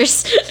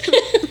wrestlers.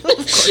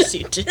 course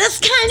you did. That's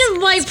kind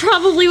of like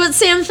probably what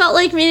Sam felt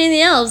like meeting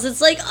the elves.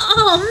 It's like,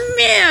 oh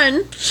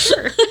man.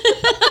 Sure.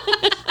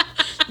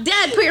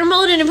 Dad, put your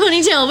mullet in a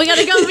ponytail. We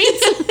gotta go meet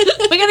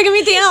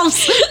the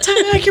elves.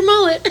 Tie back your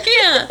mullet.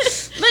 Yeah.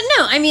 But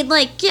no, I mean,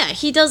 like, yeah,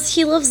 he loves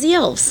the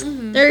elves.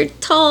 They're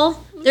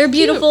tall. They're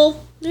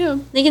beautiful. Yeah.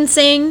 They can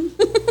sing.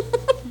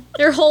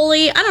 They're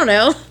holy. I don't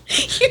know.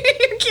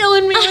 You're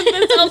killing me with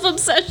this elf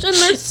obsession.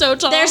 They're so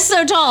tall. They're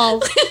so tall.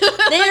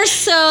 They're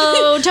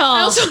so tall.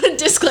 I also want a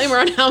disclaimer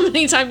on how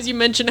many times you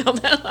mention how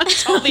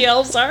tall the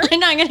elves are. I'm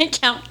not gonna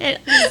count it.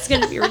 It's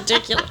gonna be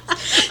ridiculous.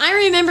 I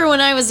remember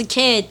when I was a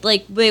kid,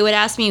 like, they would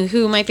ask me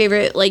who my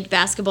favorite, like,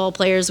 basketball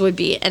players would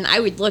be, and I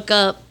would look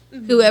up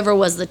whoever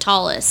was the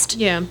tallest.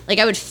 Yeah. Like,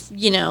 I would,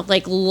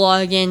 like,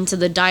 log into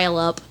the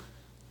dial-up.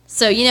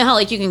 So, you know how,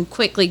 like, you can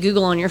quickly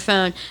Google on your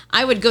phone?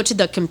 I would go to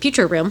the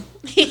computer room,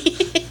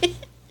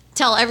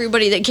 tell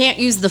everybody that can't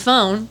use the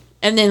phone,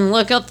 and then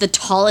look up the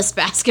tallest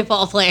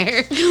basketball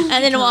player,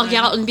 and then walk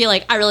out and be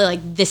like, I really like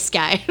this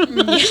guy.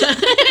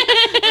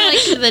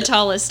 I like the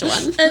tallest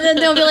one. And then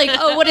they'll be like,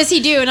 oh, what does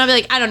he do? And I'll be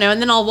like, I don't know.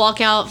 And then I'll walk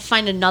out,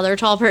 find another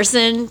tall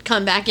person,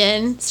 come back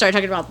in, start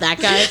talking about that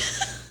guy.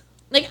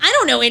 Like, I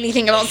don't know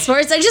anything about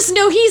sports. I just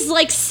know he's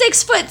like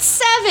 6'7".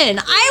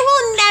 I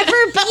will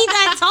never be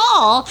that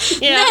tall.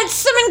 Yeah. That's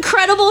some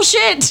incredible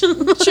shit.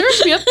 Sure,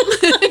 yep.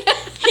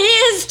 He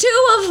is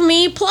 2 of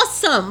me plus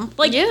some.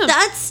 Like, Yeah.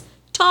 that's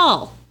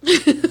tall.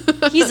 He's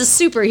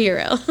a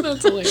superhero.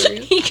 That's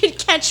hilarious. He could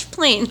catch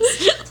planes.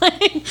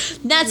 Like,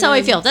 that's how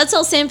I feel. That's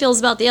how Sam feels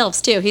about the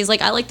elves, too. He's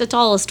like, I like the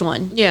tallest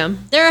one. Yeah.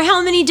 There are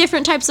how many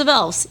different types of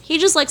elves? He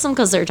just likes them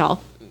because they're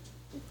tall.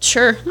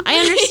 Sure. I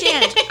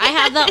understand. I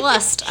have that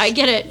lust. I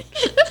get it.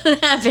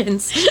 It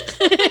happens.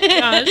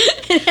 God.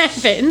 It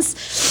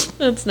happens.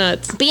 That's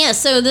nuts. But yeah,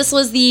 so this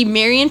was the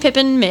Merry and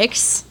Pippin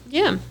mix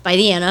Yeah. by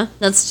Deanna.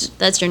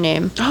 That's your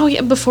name. Oh,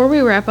 yeah. Before we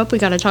wrap up, we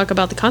got to talk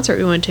about the concert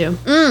we went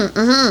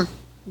to.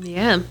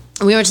 Yeah.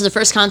 We went to the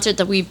first concert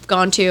that we've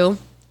gone to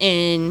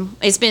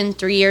it's been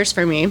 3 years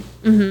for me.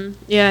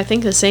 Yeah, I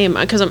think the same.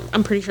 Because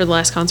I'm pretty sure the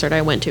last concert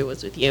I went to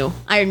was with you.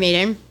 Iron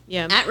Maiden.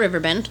 Yeah. At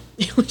Riverbend.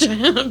 Which I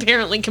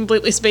apparently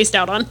completely spaced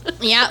out on.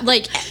 Yeah,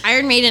 like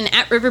Iron Maiden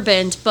at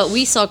Riverbend, but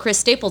we saw Chris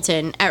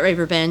Stapleton at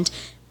Riverbend.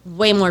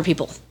 Way more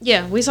people.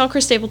 Yeah, we saw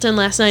Chris Stapleton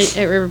last night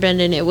at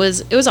Riverbend, and it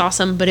was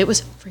awesome, but it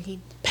was freaking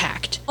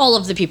packed. All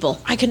of the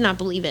people. I could not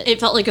believe it. It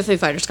felt like a Foo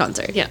Fighters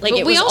concert. Yeah, like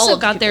but we all also of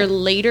the got there people.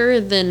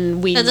 later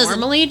than we That doesn't-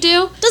 normally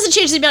do. Doesn't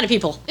change the amount of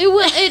people.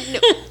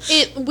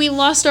 We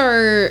lost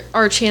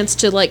our chance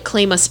to like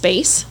claim a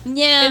space.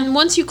 Yeah. And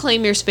once you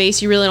claim your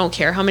space, you really don't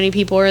care how many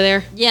people are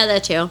there. Yeah,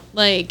 that too.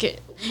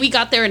 Like we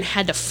got there and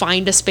had to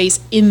find a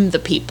space in the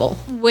people.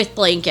 With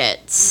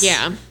blankets.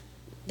 Yeah,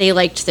 They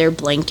liked their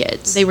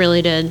blankets. they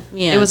really did.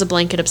 Yeah. It was a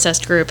blanket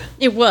obsessed group.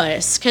 It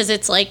was, because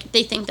it's like,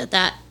 they think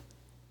that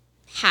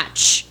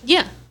hatch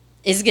Yeah.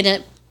 is going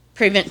to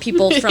prevent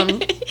people from...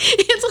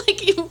 It's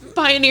like you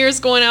pioneers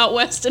going out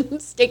west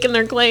and staking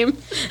their claim.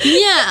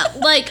 Yeah,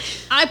 like,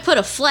 I put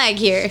a flag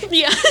here.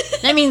 Yeah.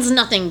 That means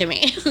nothing to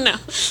me. No.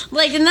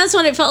 Like, and that's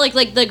what it felt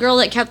like the girl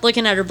that kept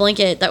looking at her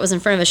blanket that was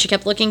in front of us, she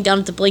kept looking down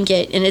at the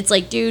blanket, and it's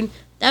like, dude,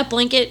 that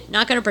blanket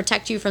not going to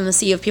protect you from the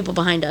sea of people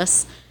behind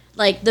us.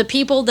 Like, the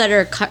people that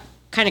are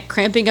kind of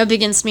cramping up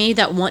against me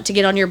that want to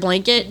get on your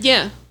blanket,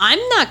 Yeah. I'm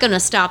not going to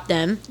stop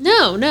them.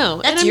 No.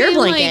 That's your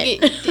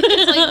blanket. Like,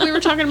 it's like we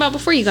were talking about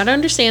before. You got to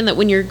understand that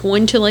when you're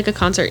going to like a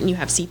concert and you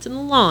have seats in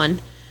the lawn,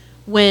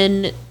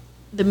 when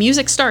the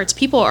music starts,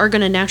 people are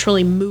going to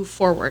naturally move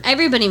forward.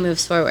 Everybody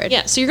moves forward.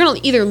 Yeah, so you're going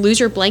to either lose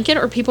your blanket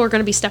or people are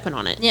going to be stepping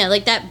on it. Yeah,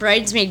 like that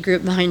bridesmaid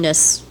group behind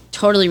us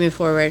totally moved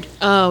forward.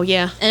 Oh,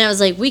 yeah. And I was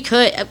like, we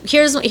could.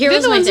 Here They're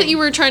was the my ones thing. that you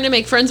were trying to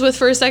make friends with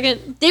for a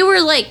second? They were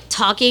like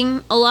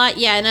talking a lot,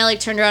 yeah, and I like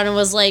turned around and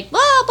was like, blah,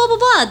 blah, blah,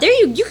 blah. There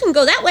you can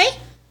go that way.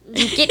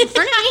 Get in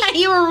front of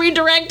me. You were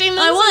redirecting them?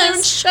 I so they was.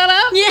 would shut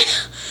up? Yeah.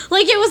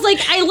 Like, it was like,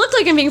 I look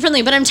like I'm being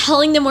friendly, but I'm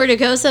telling them where to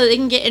go so they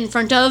can get in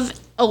front of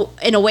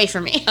and away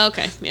from me.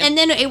 Okay. Yeah. And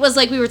then it was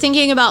like we were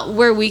thinking about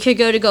where we could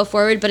go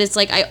forward, but it's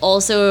like I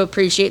also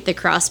appreciate the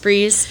cross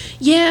breeze.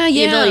 Yeah.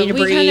 ability to We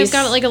kind breathe. of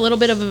got like a little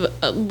bit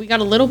of we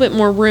got a little bit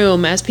more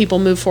room as people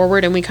moved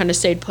forward, and we kind of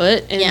stayed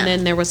put. And Yeah.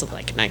 then there was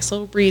like a nice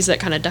little breeze that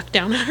kind of ducked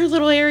down our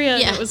little area.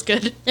 Yeah. And it was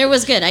good. It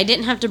was good. I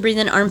didn't have to breathe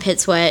in armpit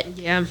sweat.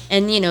 Yeah.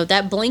 And, you know,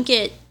 that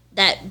blanket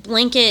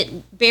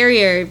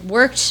barrier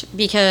worked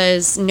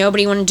because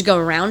nobody wanted to go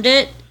around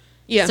it.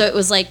 Yeah. So it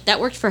was like, that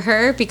worked for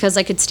her because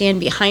I could stand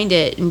behind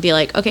it and be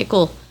like, okay,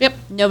 cool. Yep.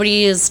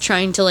 Nobody is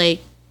trying to,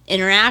 like,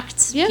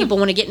 interact. Yeah. People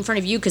want to get in front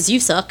of you because you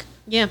suck.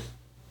 Yeah.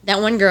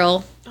 That one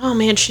girl, Oh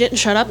man, she didn't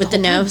shut up With the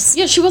whole time. nose.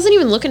 Yeah, she wasn't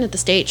even looking at the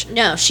stage.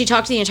 no, she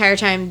talked the entire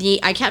time.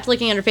 I kept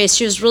looking at her face.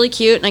 She was really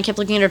cute, and I kept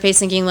looking at her face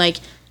thinking, like,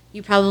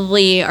 you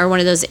probably are one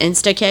of those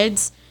Insta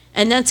kids.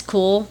 And that's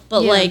cool,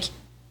 but, Yeah. like,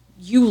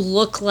 you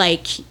look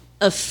like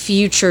a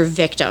future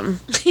victim.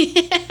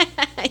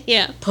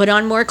 Yeah. Put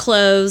on more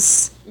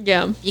clothes.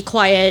 Yeah. Be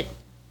quiet.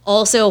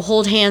 Also,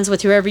 hold hands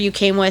with whoever you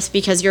came with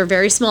because you're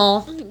very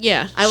small.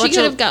 Yeah. I She watch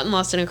could have gotten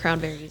lost in a crowd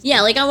very easily.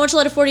 Yeah, like I watched a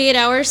lot of 48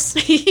 Hours.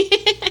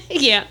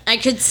 Yeah. I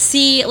could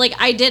see, like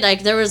I did,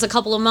 like there was a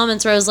couple of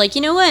moments where I was like,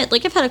 you know what?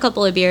 Like I've had a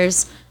couple of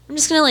beers. I'm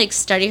just gonna like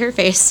study her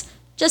face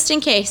just in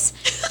case.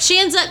 She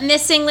ends up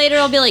missing later.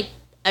 I'll be like,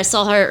 I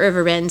saw her at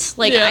Riverbend.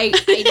 Like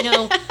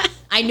Yeah.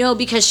 I know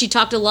because she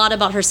talked a lot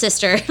about her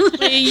sister.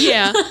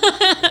 Yeah.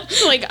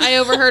 Like, I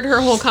overheard her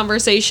whole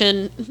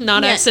conversation,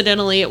 not Yeah.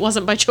 accidentally. It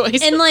wasn't by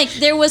choice. And like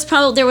there was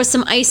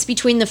some ice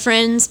between the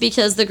friends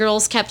because the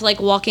girls kept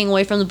like walking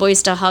away from the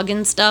boys to hug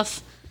and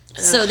stuff.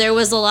 So there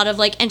was a lot of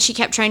like, and she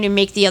kept trying to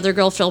make the other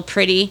girl feel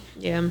pretty.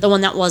 Yeah. The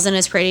one that wasn't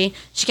as pretty.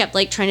 She kept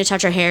like trying to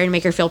touch her hair and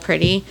make her feel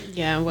pretty.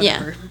 Yeah,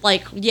 whatever. Yeah.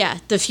 Like, yeah,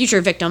 the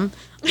future victim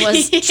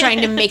was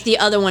trying to make the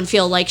other one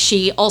feel like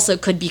she also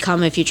could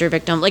become a future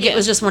victim. Like, it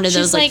was just one of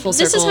those, She's like, full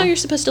circle. This is how you're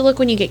supposed to look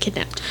when you get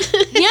kidnapped.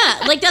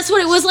 Yeah, like, that's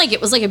what it was like.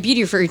 It was like a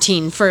beauty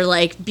routine for,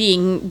 like,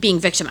 being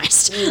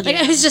victimized. Like,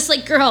 I was just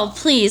like, girl,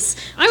 please.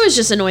 I was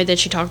just annoyed that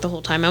she talked the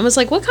whole time. I was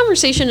like, what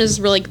conversation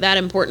is really that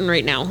important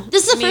right now?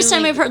 This is the first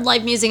time I've heard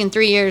live music in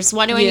 3 years.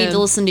 Why do I need to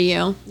listen to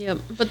you? Yep.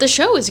 But the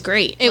show is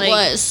great. It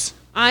was.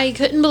 I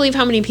couldn't believe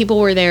how many people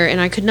were there,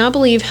 and I could not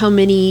believe how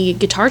many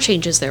guitar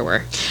changes there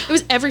were. It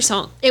was every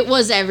song. It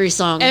was every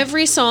song.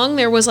 Every song,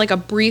 there was like a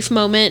brief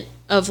moment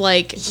of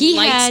like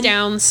lights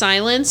down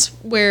silence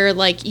where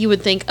like you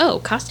would think, oh,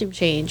 costume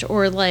change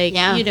or like,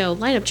 you know,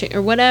 lineup change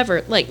or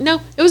whatever. Like,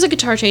 no, it was a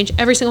guitar change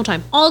every single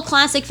time. All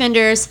classic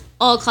Fenders,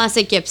 all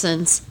classic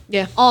Gibsons.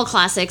 Yeah. All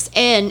classics.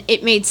 And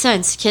it made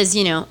sense because,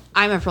 you know,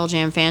 I'm a Pearl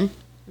Jam fan,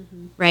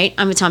 right?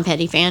 I'm a Tom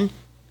Petty fan.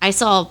 I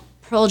saw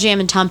Pearl Jam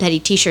and Tom Petty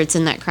t-shirts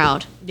in that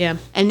crowd. Yeah.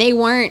 And they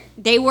were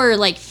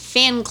like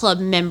fan club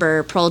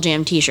member Pearl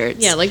Jam t-shirts.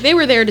 Yeah, like they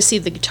were there to see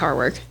the guitar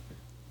work.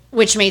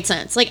 Which made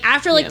sense. Like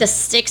after like the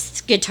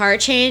sixth guitar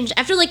change,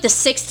 after like the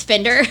sixth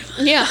Fender,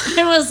 Yeah.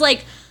 I was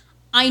like,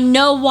 I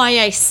know why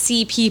I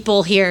see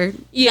people here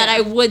that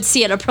I would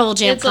see at a Pearl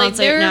Jam It's concert like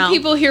there now. are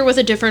people here with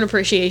a different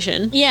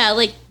appreciation. Yeah,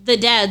 like the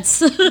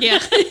dads. Yeah.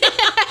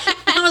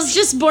 I was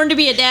just born to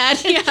be a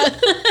dad. Yeah.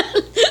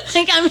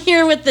 Like I'm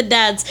here with the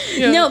dads.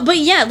 Yeah. No, but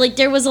yeah, like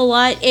there was a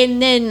lot,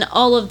 and then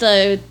all of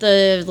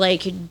the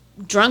like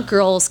drunk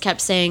girls kept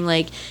saying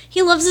like,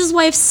 he loves his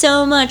wife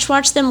so much.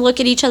 Watch them look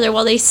at each other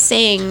while they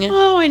sing.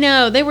 Oh, I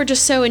know. They were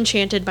just so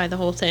enchanted by the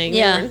whole thing.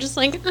 Yeah. They were just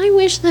like, I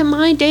wish that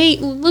my date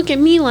would look at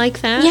me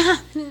like that. Yeah,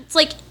 it's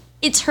like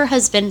it's her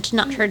husband,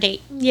 not her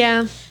date.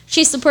 Yeah.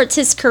 She supports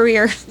his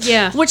career.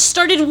 Yeah. Which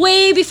started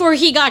way before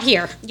he got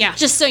here. Yeah.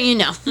 Just so you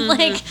know.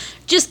 Like,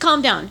 just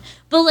calm down.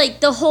 But,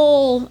 like, the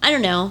whole, I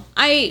don't know.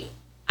 I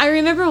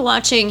remember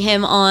watching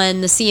him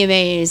on the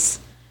CMAs,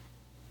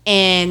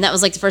 and that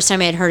was, like, the first time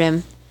I had heard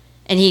him.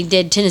 And he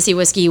did Tennessee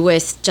Whiskey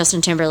with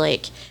Justin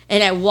Timberlake.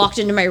 And I walked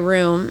into my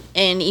room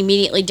and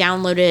immediately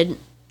downloaded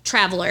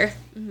Traveler.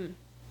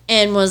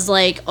 And was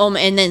like,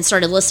 and then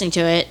started listening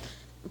to it.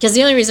 Because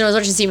the only reason I was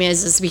watching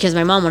CMAs is because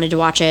my mom wanted to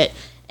watch it.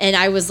 And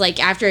I was like,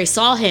 after I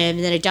saw him,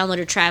 and then I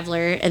downloaded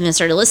Traveler, and then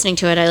started listening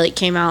to it, I like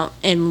came out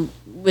and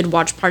would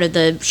watch part of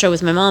the show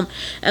with my mom.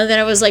 And then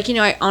I was like, you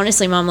know,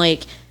 honestly, Mom,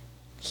 like,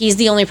 he's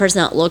the only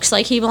person that looks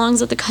like he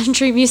belongs at the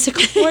Country Music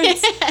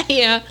Awards.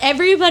 Yeah.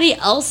 Everybody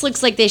else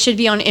looks like they should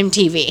be on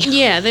MTV.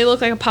 Yeah, they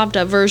look like a popped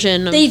up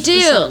version of They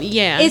do.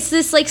 Yeah. It's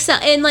this like,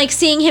 and like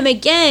seeing him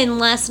again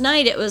last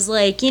night, it was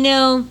like, you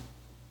know,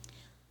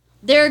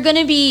 there are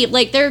gonna be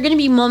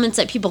moments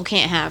that people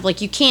can't have.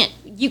 Like you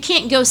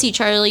can't go see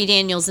Charlie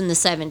Daniels in the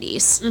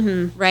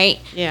 70s, right?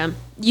 Yeah.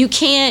 You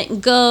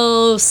can't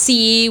go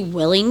see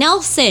Willie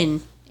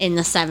Nelson in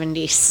the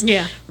 70s,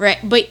 Yeah. right?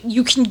 But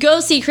you can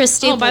go see Chris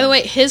Stapleton. Oh, by the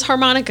way, his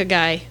harmonica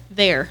guy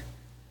there.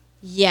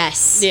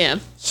 Yes. Yeah.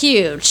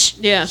 Huge.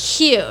 Yeah.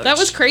 Huge. That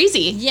was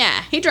crazy.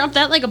 Yeah. He dropped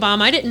that like a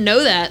bomb. I didn't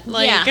know that.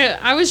 Like, Yeah.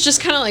 I was just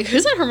kind of like,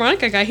 who's that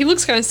harmonica guy? He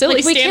looks kind of silly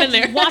Like we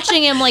standing kept there.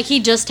 watching him like he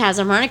just has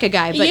a harmonica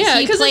guy. But Yeah,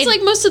 he because played, it's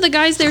like most of the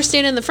guys there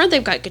standing in the front,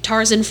 they've got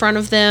guitars in front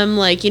of them.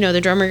 Like, you know,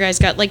 the drummer guy's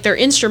got, like, their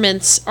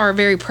instruments are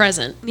very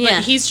present. Yeah.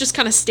 But he's just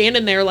kind of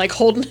standing there, like,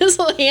 holding his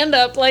little hand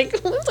up. Like,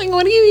 it's like,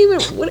 what do you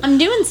even... I'm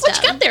doing stuff.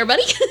 What you got there,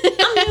 buddy?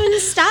 I'm doing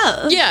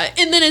stuff. Yeah,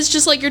 and then it's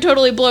just like you're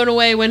totally blown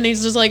away when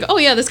he's just like, oh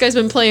yeah, this guy's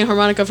been playing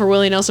harmonica for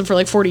Willie Nelson for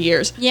like 40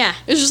 years. Yeah.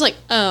 It's just like,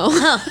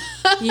 oh.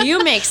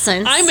 You make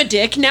sense. I'm a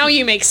dick, now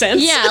you make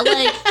sense. Yeah,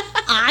 like,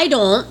 I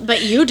don't,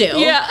 but you do.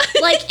 Yeah.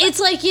 Like, it's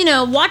like, you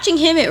know, watching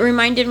him, it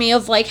reminded me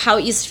of, like, how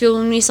it used to feel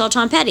when we saw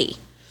Tom Petty.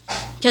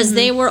 Because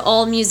they were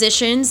all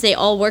musicians, they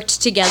all worked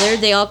together,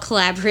 they all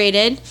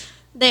collaborated,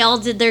 they all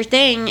did their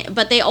thing,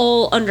 but they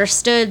all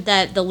understood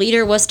that the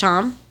leader was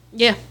Tom.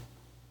 Yeah.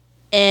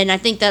 And I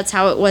think that's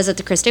how it was at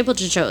the Chris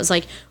Stapleton show. It was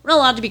like, we're not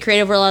allowed to be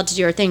creative, we're allowed to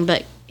do our thing,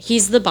 but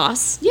he's the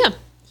boss. Yeah.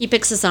 He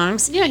picks the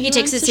songs. Yeah, he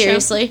takes it runs the show.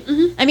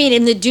 seriously. I mean,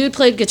 and the dude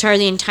played guitar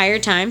the entire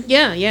time.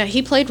 Yeah, yeah,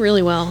 he played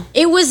really well.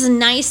 It was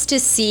nice to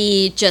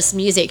see just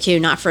music too,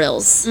 not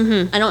frills.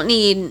 I don't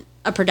need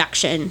a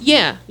production.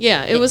 Yeah,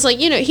 yeah. It was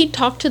like, you know, he'd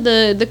talk to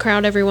the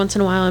crowd every once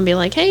in a while and be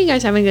like, hey, you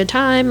guys having a good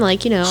time?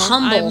 Like, you know,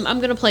 Humble. I'm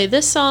going to play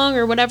this song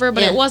or whatever,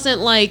 but Yeah. it wasn't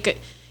like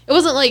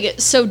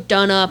so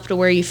done up to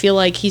where you feel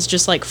like he's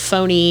just like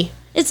phony.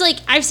 It's like,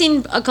 I've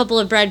seen a couple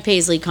of Brad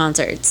Paisley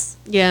concerts.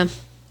 Yeah.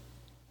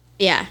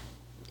 Yeah.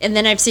 And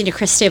then I've seen a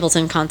Chris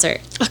Stapleton concert.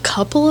 A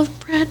couple of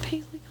Brad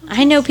Paisley concerts?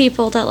 I know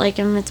people that like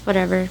him. It's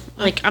whatever.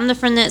 Like, I'm the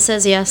friend that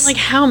says yes. Like,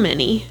 how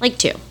many? Like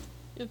 2.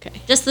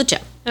 Okay. Just the 2.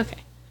 Okay.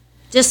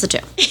 Just the 2.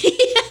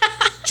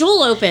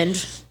 Jewel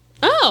opened.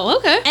 Oh,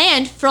 okay.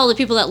 And for all the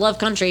people that love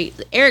country,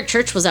 Eric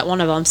Church was at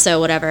one of them, so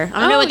whatever. I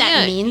don't know what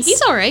that means.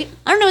 He's all right.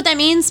 I don't know what that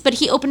means, but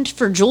he opened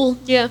for Jewel.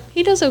 Yeah,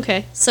 he does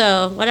okay.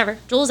 So, whatever.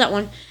 Jewel's at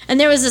one. And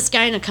there was this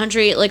guy in a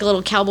country, like a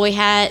little cowboy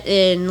hat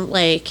and,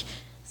 like,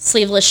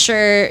 sleeveless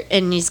shirt,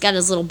 and he's got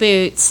his little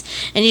boots,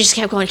 and he just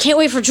kept going, I can't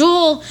wait for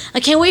Jewel.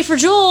 I can't wait for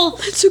Jewel.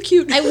 That's so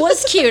cute. I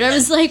was cute. I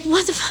was like,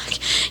 what the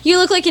fuck? You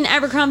look like an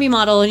Abercrombie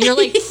model, and you're,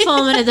 like,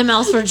 foaming at the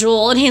mouth for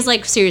Jewel. And he's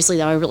like, seriously,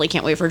 though, I really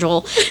can't wait for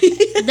Jewel.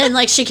 Then,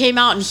 like, she came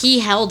out, and he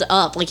held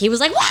up. Like, he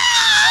was like,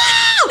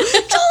 wow! Jewel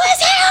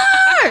is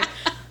here!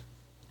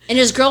 And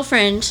his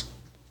girlfriend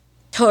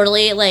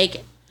totally,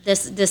 like,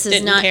 this is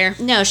Didn't not... care.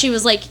 No, she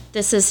was like,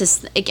 this is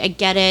his... I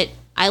get it.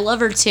 I love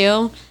her,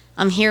 too.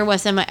 I'm here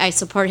with him. I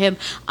support him.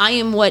 I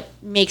am what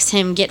makes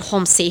him get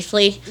home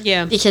safely.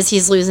 Yeah. Because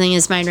he's losing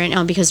his mind right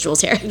now because Jewel's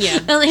here. Yeah.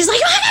 And he's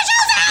like,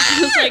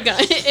 oh my God,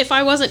 Jewel's here! It's like, if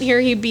I wasn't here,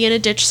 he'd be in a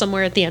ditch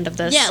somewhere at the end of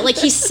this. Yeah, like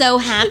he's so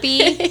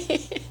happy.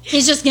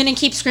 He's just going to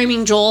keep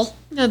screaming Joel.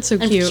 That's so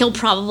And cute. he'll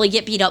probably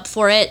get beat up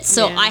for it.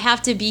 So Yeah. I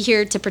have to be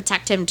here to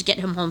protect him to get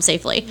him home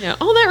safely. Yeah.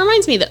 Oh, that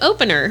reminds me, the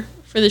opener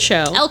for the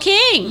show. Elle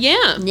King.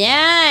 Yeah.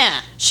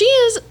 Yeah. She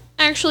is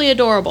actually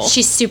adorable.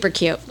 She's super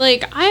cute.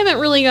 Like, I haven't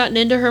really gotten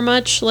into her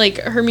much. Like,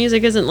 her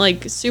music isn't,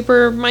 like,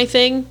 super my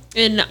thing.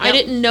 And I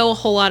didn't know a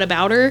whole lot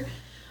about her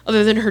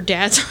other than her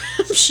dad's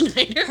Rob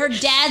Schneider. Her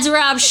dad's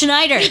Rob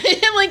Schneider.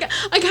 And, like,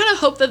 I kind of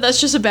hope that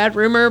that's just a bad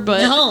rumor,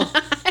 but... No.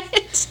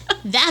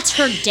 That's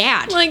her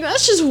dad. Like,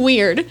 that's just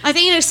weird. I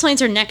think it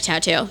explains her neck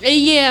tattoo.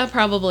 Yeah,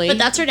 probably. But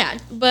that's her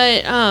dad.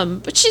 But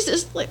she's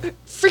just, like,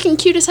 freaking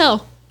cute as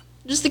hell.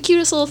 Just the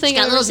cutest little thing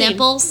Got I've little ever seen.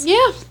 dimples.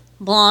 Yeah.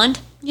 Blonde.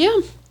 Yeah.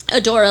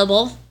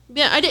 Adorable.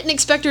 Yeah, I didn't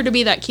expect her to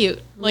be that cute.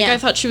 Like, Yeah. I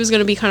thought she was going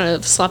to be kind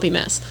of sloppy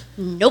mess.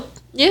 Nope.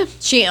 Yeah.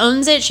 She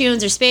owns it. She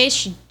owns her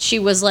space. She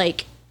was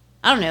like,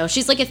 I don't know.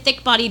 She's like a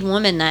thick-bodied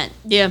woman that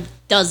Yeah.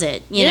 does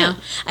it, you Yeah. know?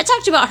 I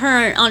talked about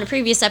her on a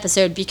previous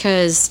episode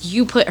because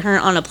you put her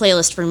on a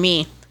playlist for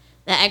me,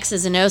 the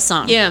X's and O's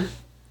song. Yeah.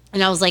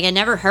 And I was like, I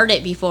never heard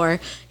it before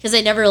because I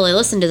never really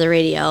listened to the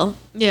radio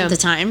Yeah. at the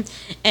time.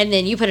 And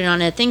then you put it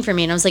on a thing for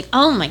me, and I was like,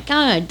 oh my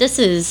God, this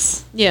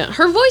is... Yeah.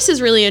 Her voice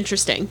is really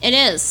interesting. It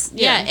is.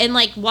 Yeah. Yeah. And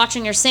like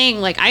watching her sing,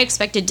 like I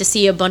expected to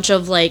see a bunch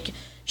of like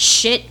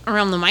shit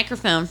around the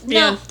microphone.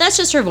 No, Yeah. that's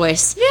just her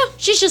voice. Yeah.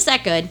 She's just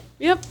that good.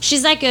 Yep.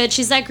 She's that good.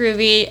 She's that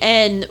groovy.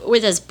 And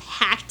with as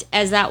packed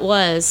as that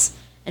was,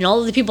 and all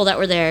of the people that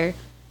were there,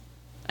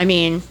 I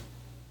mean,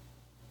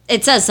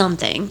 it says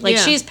something. Like,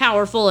 Yeah. she's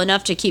powerful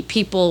enough to keep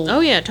people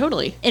Oh, yeah,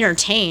 totally.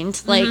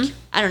 entertained. Like,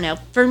 I don't know.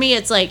 For me,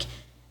 it's like,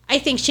 I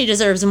think she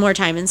deserves more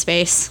time and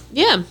space.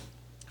 Yeah.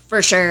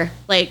 For sure.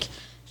 Like,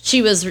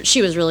 she was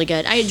really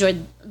good. I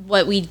enjoyed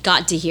what we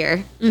got to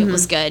hear. It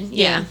was good.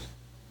 Yeah.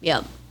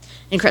 Yep.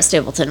 And Chris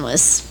Stapleton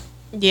was...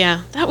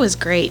 Yeah. That was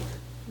great.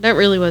 That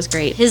really was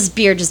great. His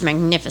beard is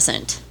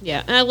magnificent.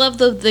 Yeah. And I love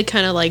the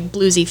kind of, like,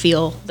 bluesy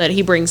feel that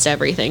he brings to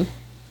everything.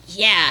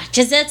 Yeah,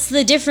 because that's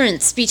the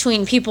difference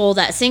between people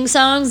that sing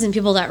songs and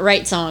people that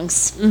write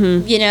songs.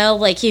 Mm-hmm. You know,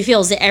 like he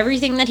feels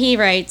everything that he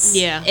writes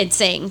Yeah. and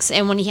sings.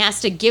 And when he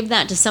has to give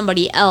that to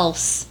somebody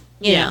else,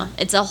 you Yeah. know,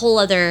 it's a whole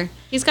other...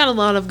 He's got a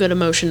lot of good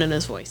emotion in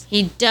his voice.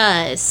 He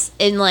does.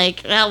 And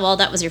like, oh, well,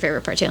 that was your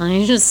favorite part too. And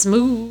he's just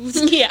smooth.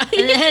 Yeah.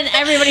 And then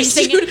everybody's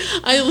singing... Dude,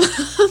 I love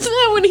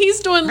that when he's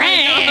doing like,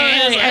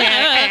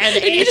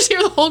 and you just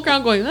hear the whole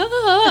crowd going,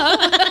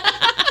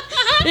 ah.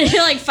 And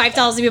you're like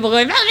 5,000 people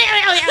going...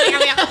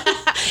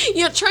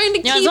 Yeah, trying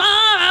to keep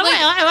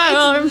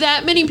Like,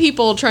 that many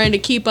people trying to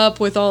keep up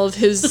with all of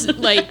his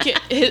like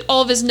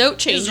all of his note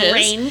changes.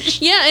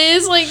 range. Yeah,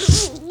 it's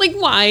like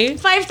why?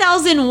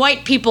 5,000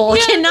 white people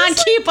Yeah, cannot just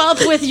like- keep up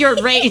with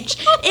your range.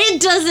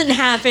 It doesn't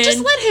happen. Just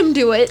let him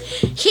do it.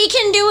 He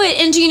can do it,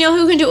 and do you know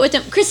who can do it with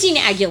him? Christina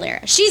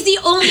Aguilera. She's the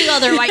only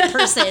other white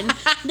person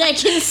that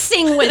can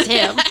sing with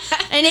him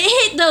and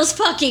hit those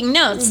fucking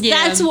notes.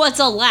 Yeah. That's what's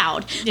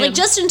allowed. Yeah. Like,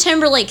 Justin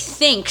Timberlake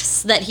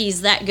thinks that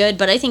he's that good,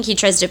 but I think he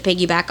tries to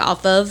piggyback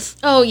off of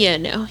Oh yeah,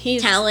 no,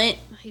 he's talent.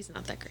 He's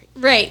not that great.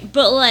 Right,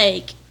 but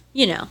like,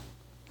 you know,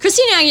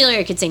 Christina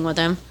Aguilera could sing with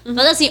him, but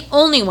that's the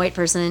only white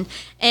person,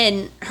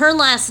 and her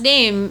last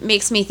name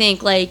makes me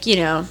think like, you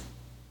know,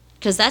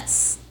 because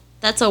that's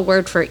a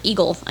word for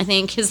eagle, I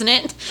think, isn't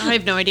it? I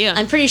have no idea.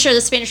 I'm pretty sure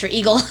the Spanish for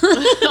eagle.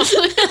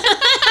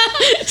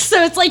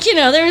 So it's like, you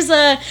know, there's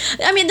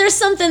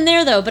something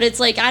there though, but it's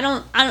like, I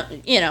don't,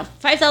 you know,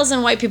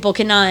 5,000 white people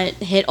cannot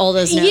hit all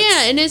those notes.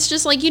 Yeah, and it's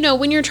just like, you know,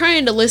 when you're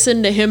trying to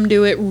listen to him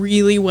do it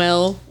really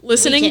well,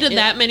 listening can't to do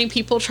that many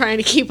people trying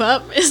to keep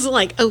up is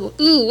like, oh,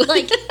 ooh.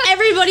 Like,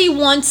 everybody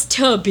wants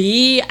to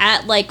be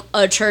at like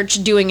a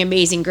church doing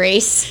Amazing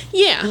Grace.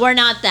 yeah. We're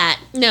not that.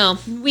 No.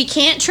 We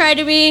can't try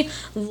to be.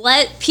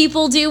 Let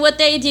people do what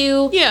they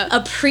do. Yeah.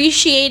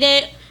 Appreciate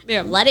it.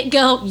 Yeah. Let it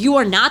go. You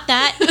are not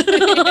that.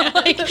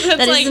 Like,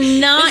 that like- is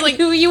not it's like-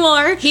 who you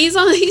are. He's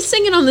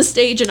singing on the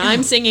stage and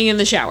I'm singing in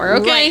the shower,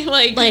 okay?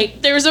 Right.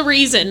 Like there's a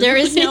reason. There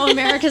is no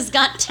America's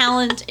Got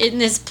Talent in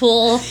this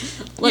pool.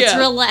 Let's Yeah.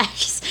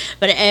 relax.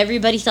 But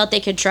everybody thought they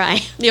could try.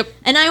 Yep.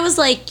 And I was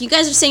like, you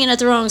guys are singing at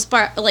the wrong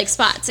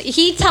spots.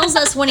 He tells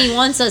us when he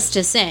wants us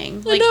to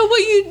sing. I Like, know, but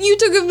you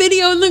took a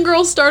video and the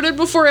girl started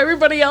before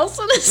everybody else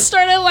and then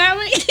started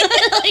laughing.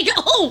 like,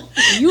 oh,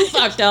 you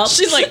fucked up.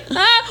 She's like,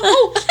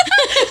 oh.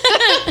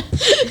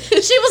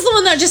 She was the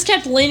one that just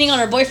kept leaning on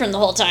her boyfriend the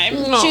whole time.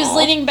 She was Aw.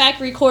 leaning back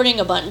recording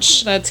a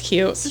bunch. That's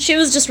cute. So she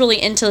was just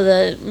really into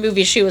the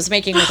movie she was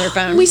making with her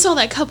phone. We saw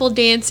that couple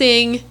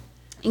dancing.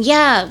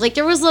 Yeah, like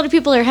there was a lot of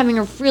people that were having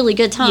a really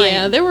good time.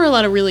 Yeah, there were a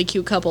lot of really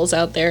cute couples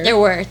out there. There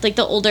were. Like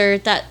the older,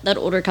 that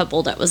older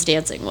couple that was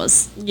dancing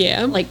was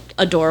Yeah. like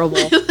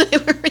adorable. they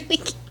were really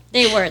cute.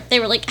 They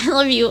were like, I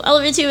love you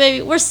too,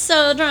 baby. We're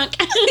so drunk.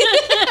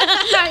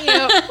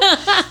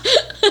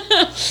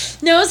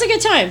 No, it was a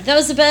good time. That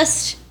was the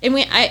best. And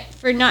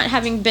for not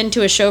having been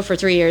to a show for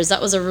 3 years,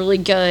 that was a really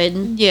good.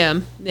 Yeah.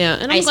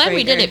 And I'm glad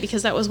we did Icebreaker. it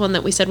because that was one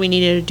that we said we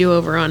needed to do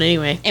over on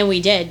anyway. And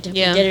we did.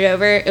 Yeah. We did it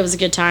over. It was a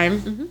good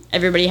time.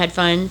 Everybody had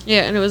fun.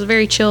 Yeah, and it was a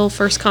very chill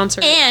first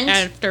concert And-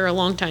 after a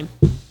long time.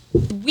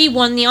 We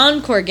won the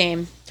encore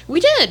game. We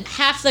did.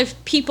 Half the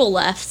people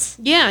left.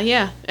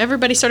 Yeah.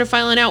 Everybody started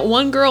filing out.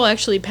 One girl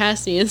actually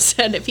passed me and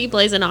said, if he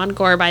plays an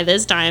encore by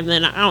this time,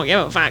 then I don't give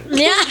a fuck.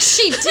 Yeah,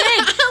 she did.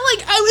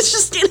 I was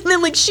just standing there,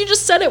 like, she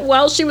just said it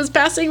while she was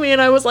passing me,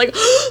 and I was like,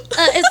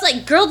 It's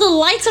like, girl, the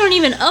lights aren't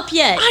even up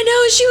yet. I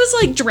know, she was,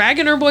 like,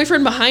 dragging her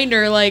boyfriend behind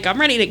her, like, I'm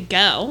ready to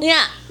go.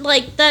 Yeah,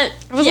 like that.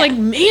 I was like,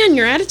 man,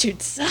 your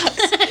attitude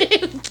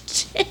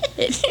sucks.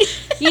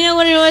 You know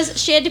what it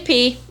was? She had to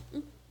pee.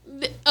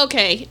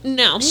 Okay,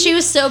 no. She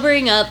was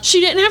sobering up. She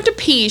didn't have to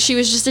pee, she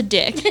was just a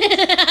dick.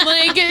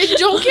 Like,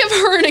 don't give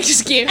her an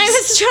excuse. I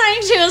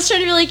was trying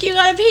to be like, you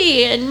gotta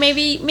pee, and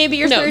maybe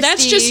you're thirsty. No,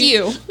 that's just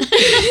you.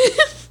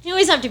 You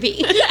always have to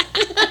pee. I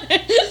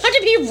have to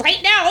pee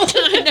right now.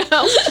 I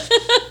know.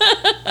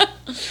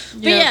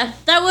 But yeah,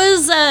 that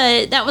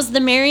was the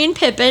Mary and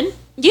Pippin.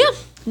 Yeah.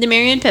 The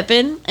Mary and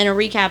Pippin, and a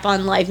recap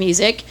on live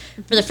music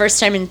for the first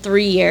time in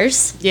 3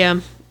 years.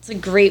 Yeah. It's a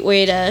great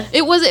way to.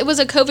 It was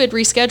a COVID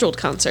rescheduled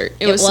concert.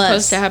 It was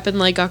supposed to happen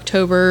like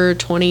October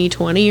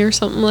 2020 or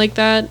something like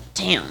that.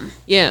 Damn.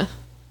 Yeah.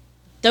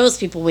 Those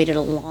people waited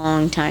a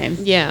long time.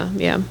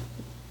 Yeah.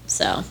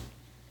 So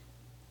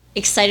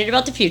excited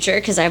about the future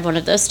because I have one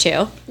of those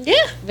too. Yeah.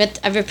 I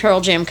have a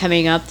Pearl Jam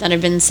coming up that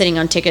I've been sitting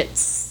on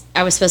tickets.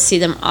 I was supposed to see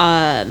them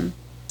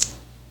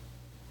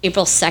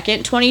April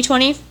 2nd,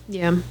 2020.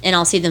 Yeah. And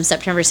I'll see them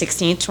September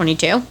 16th,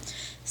 22.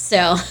 So,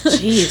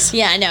 Jeez.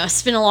 yeah, I know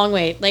it's been a long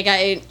wait. Like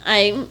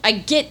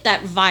I get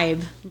that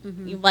vibe,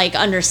 like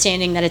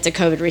understanding that it's a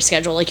COVID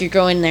reschedule. Like you're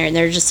going there, and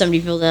there are just so many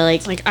people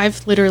that Like,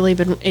 I've literally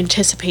been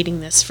anticipating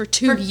this for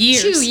 2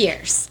 years. 2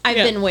 years. I've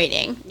Yeah. been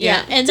waiting.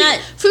 Yeah, and See,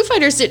 that Foo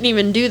Fighters didn't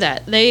even do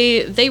that.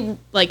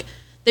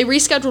 They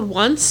rescheduled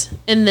once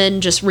and then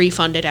just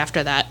refunded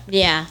after that.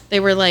 yeah. They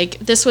were like,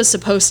 this was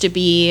supposed to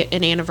be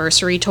an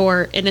anniversary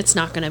tour, and it's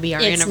not going to be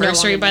our It's no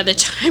anniversary longer by the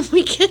time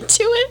we get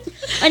to it.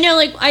 I know,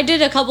 like, I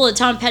did a couple of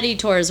Tom Petty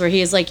tours where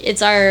he's like,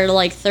 it's our,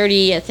 like,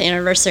 30th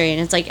anniversary, and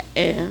it's like,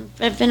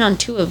 I've been on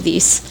 2 of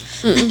these.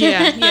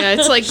 Yeah.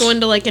 It's like going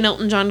to, like, an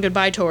Elton John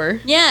goodbye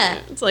tour. Yeah.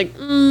 It's like,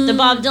 The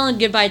Bob Dylan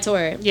goodbye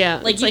tour. yeah.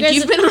 Like, It's you like, guys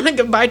you've been on a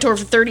goodbye tour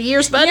for 30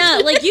 years, bud.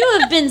 Yeah, like, you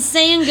have been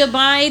saying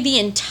goodbye the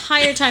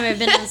entire time I've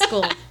been in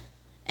school.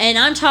 And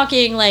I'm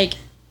talking, like,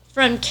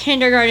 from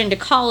kindergarten to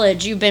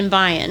college, you've been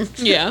buying.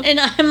 Yeah. And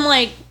I'm,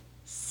 like,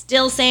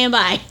 still saying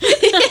bye.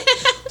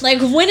 Like,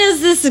 when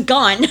is this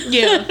gone?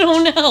 Yeah. I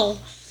don't know.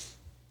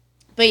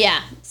 But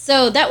yeah,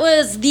 so that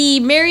was the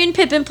Mary and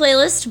Pippin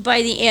playlist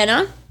by the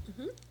Anna.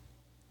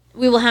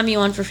 We will have you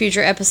on for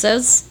future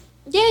episodes.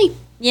 Yay.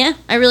 Yeah,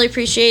 I really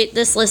appreciate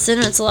this listen.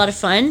 It's a lot of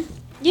fun.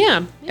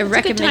 Yeah. I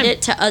recommend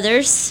it to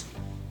others.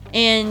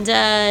 And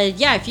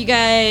yeah, if you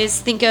guys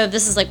think of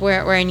this is like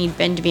where I need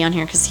Ben to be on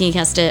here because he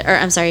has to, or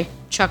I'm sorry,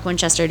 Chuck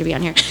Winchester to be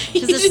on here.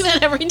 You do that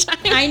every time.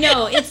 I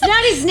know it's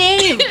not his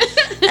name,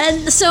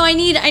 and so I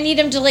need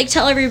him to like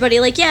tell everybody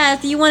like, yeah,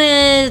 if you want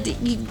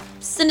to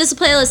send us a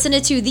playlist, send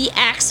it to the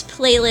Axe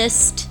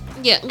Playlist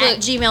at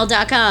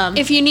gmail.com.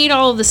 If you need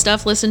all of the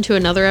stuff, listen to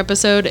another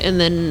episode, and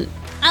then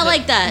I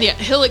like that. yeah,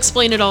 he'll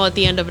explain it all at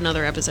the end of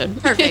another episode.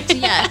 Perfect.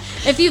 Yeah.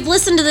 If you've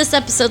listened to this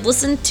episode,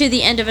 listen to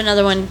the end of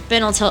another one.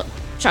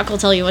 Chuck will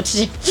tell you what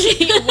to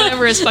do.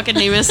 Whatever his fucking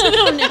name is. I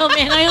don't know,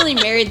 man. I only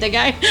married the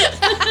guy.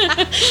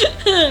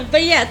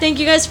 But yeah, thank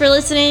you guys for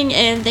listening,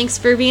 and thanks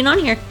for being on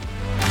here.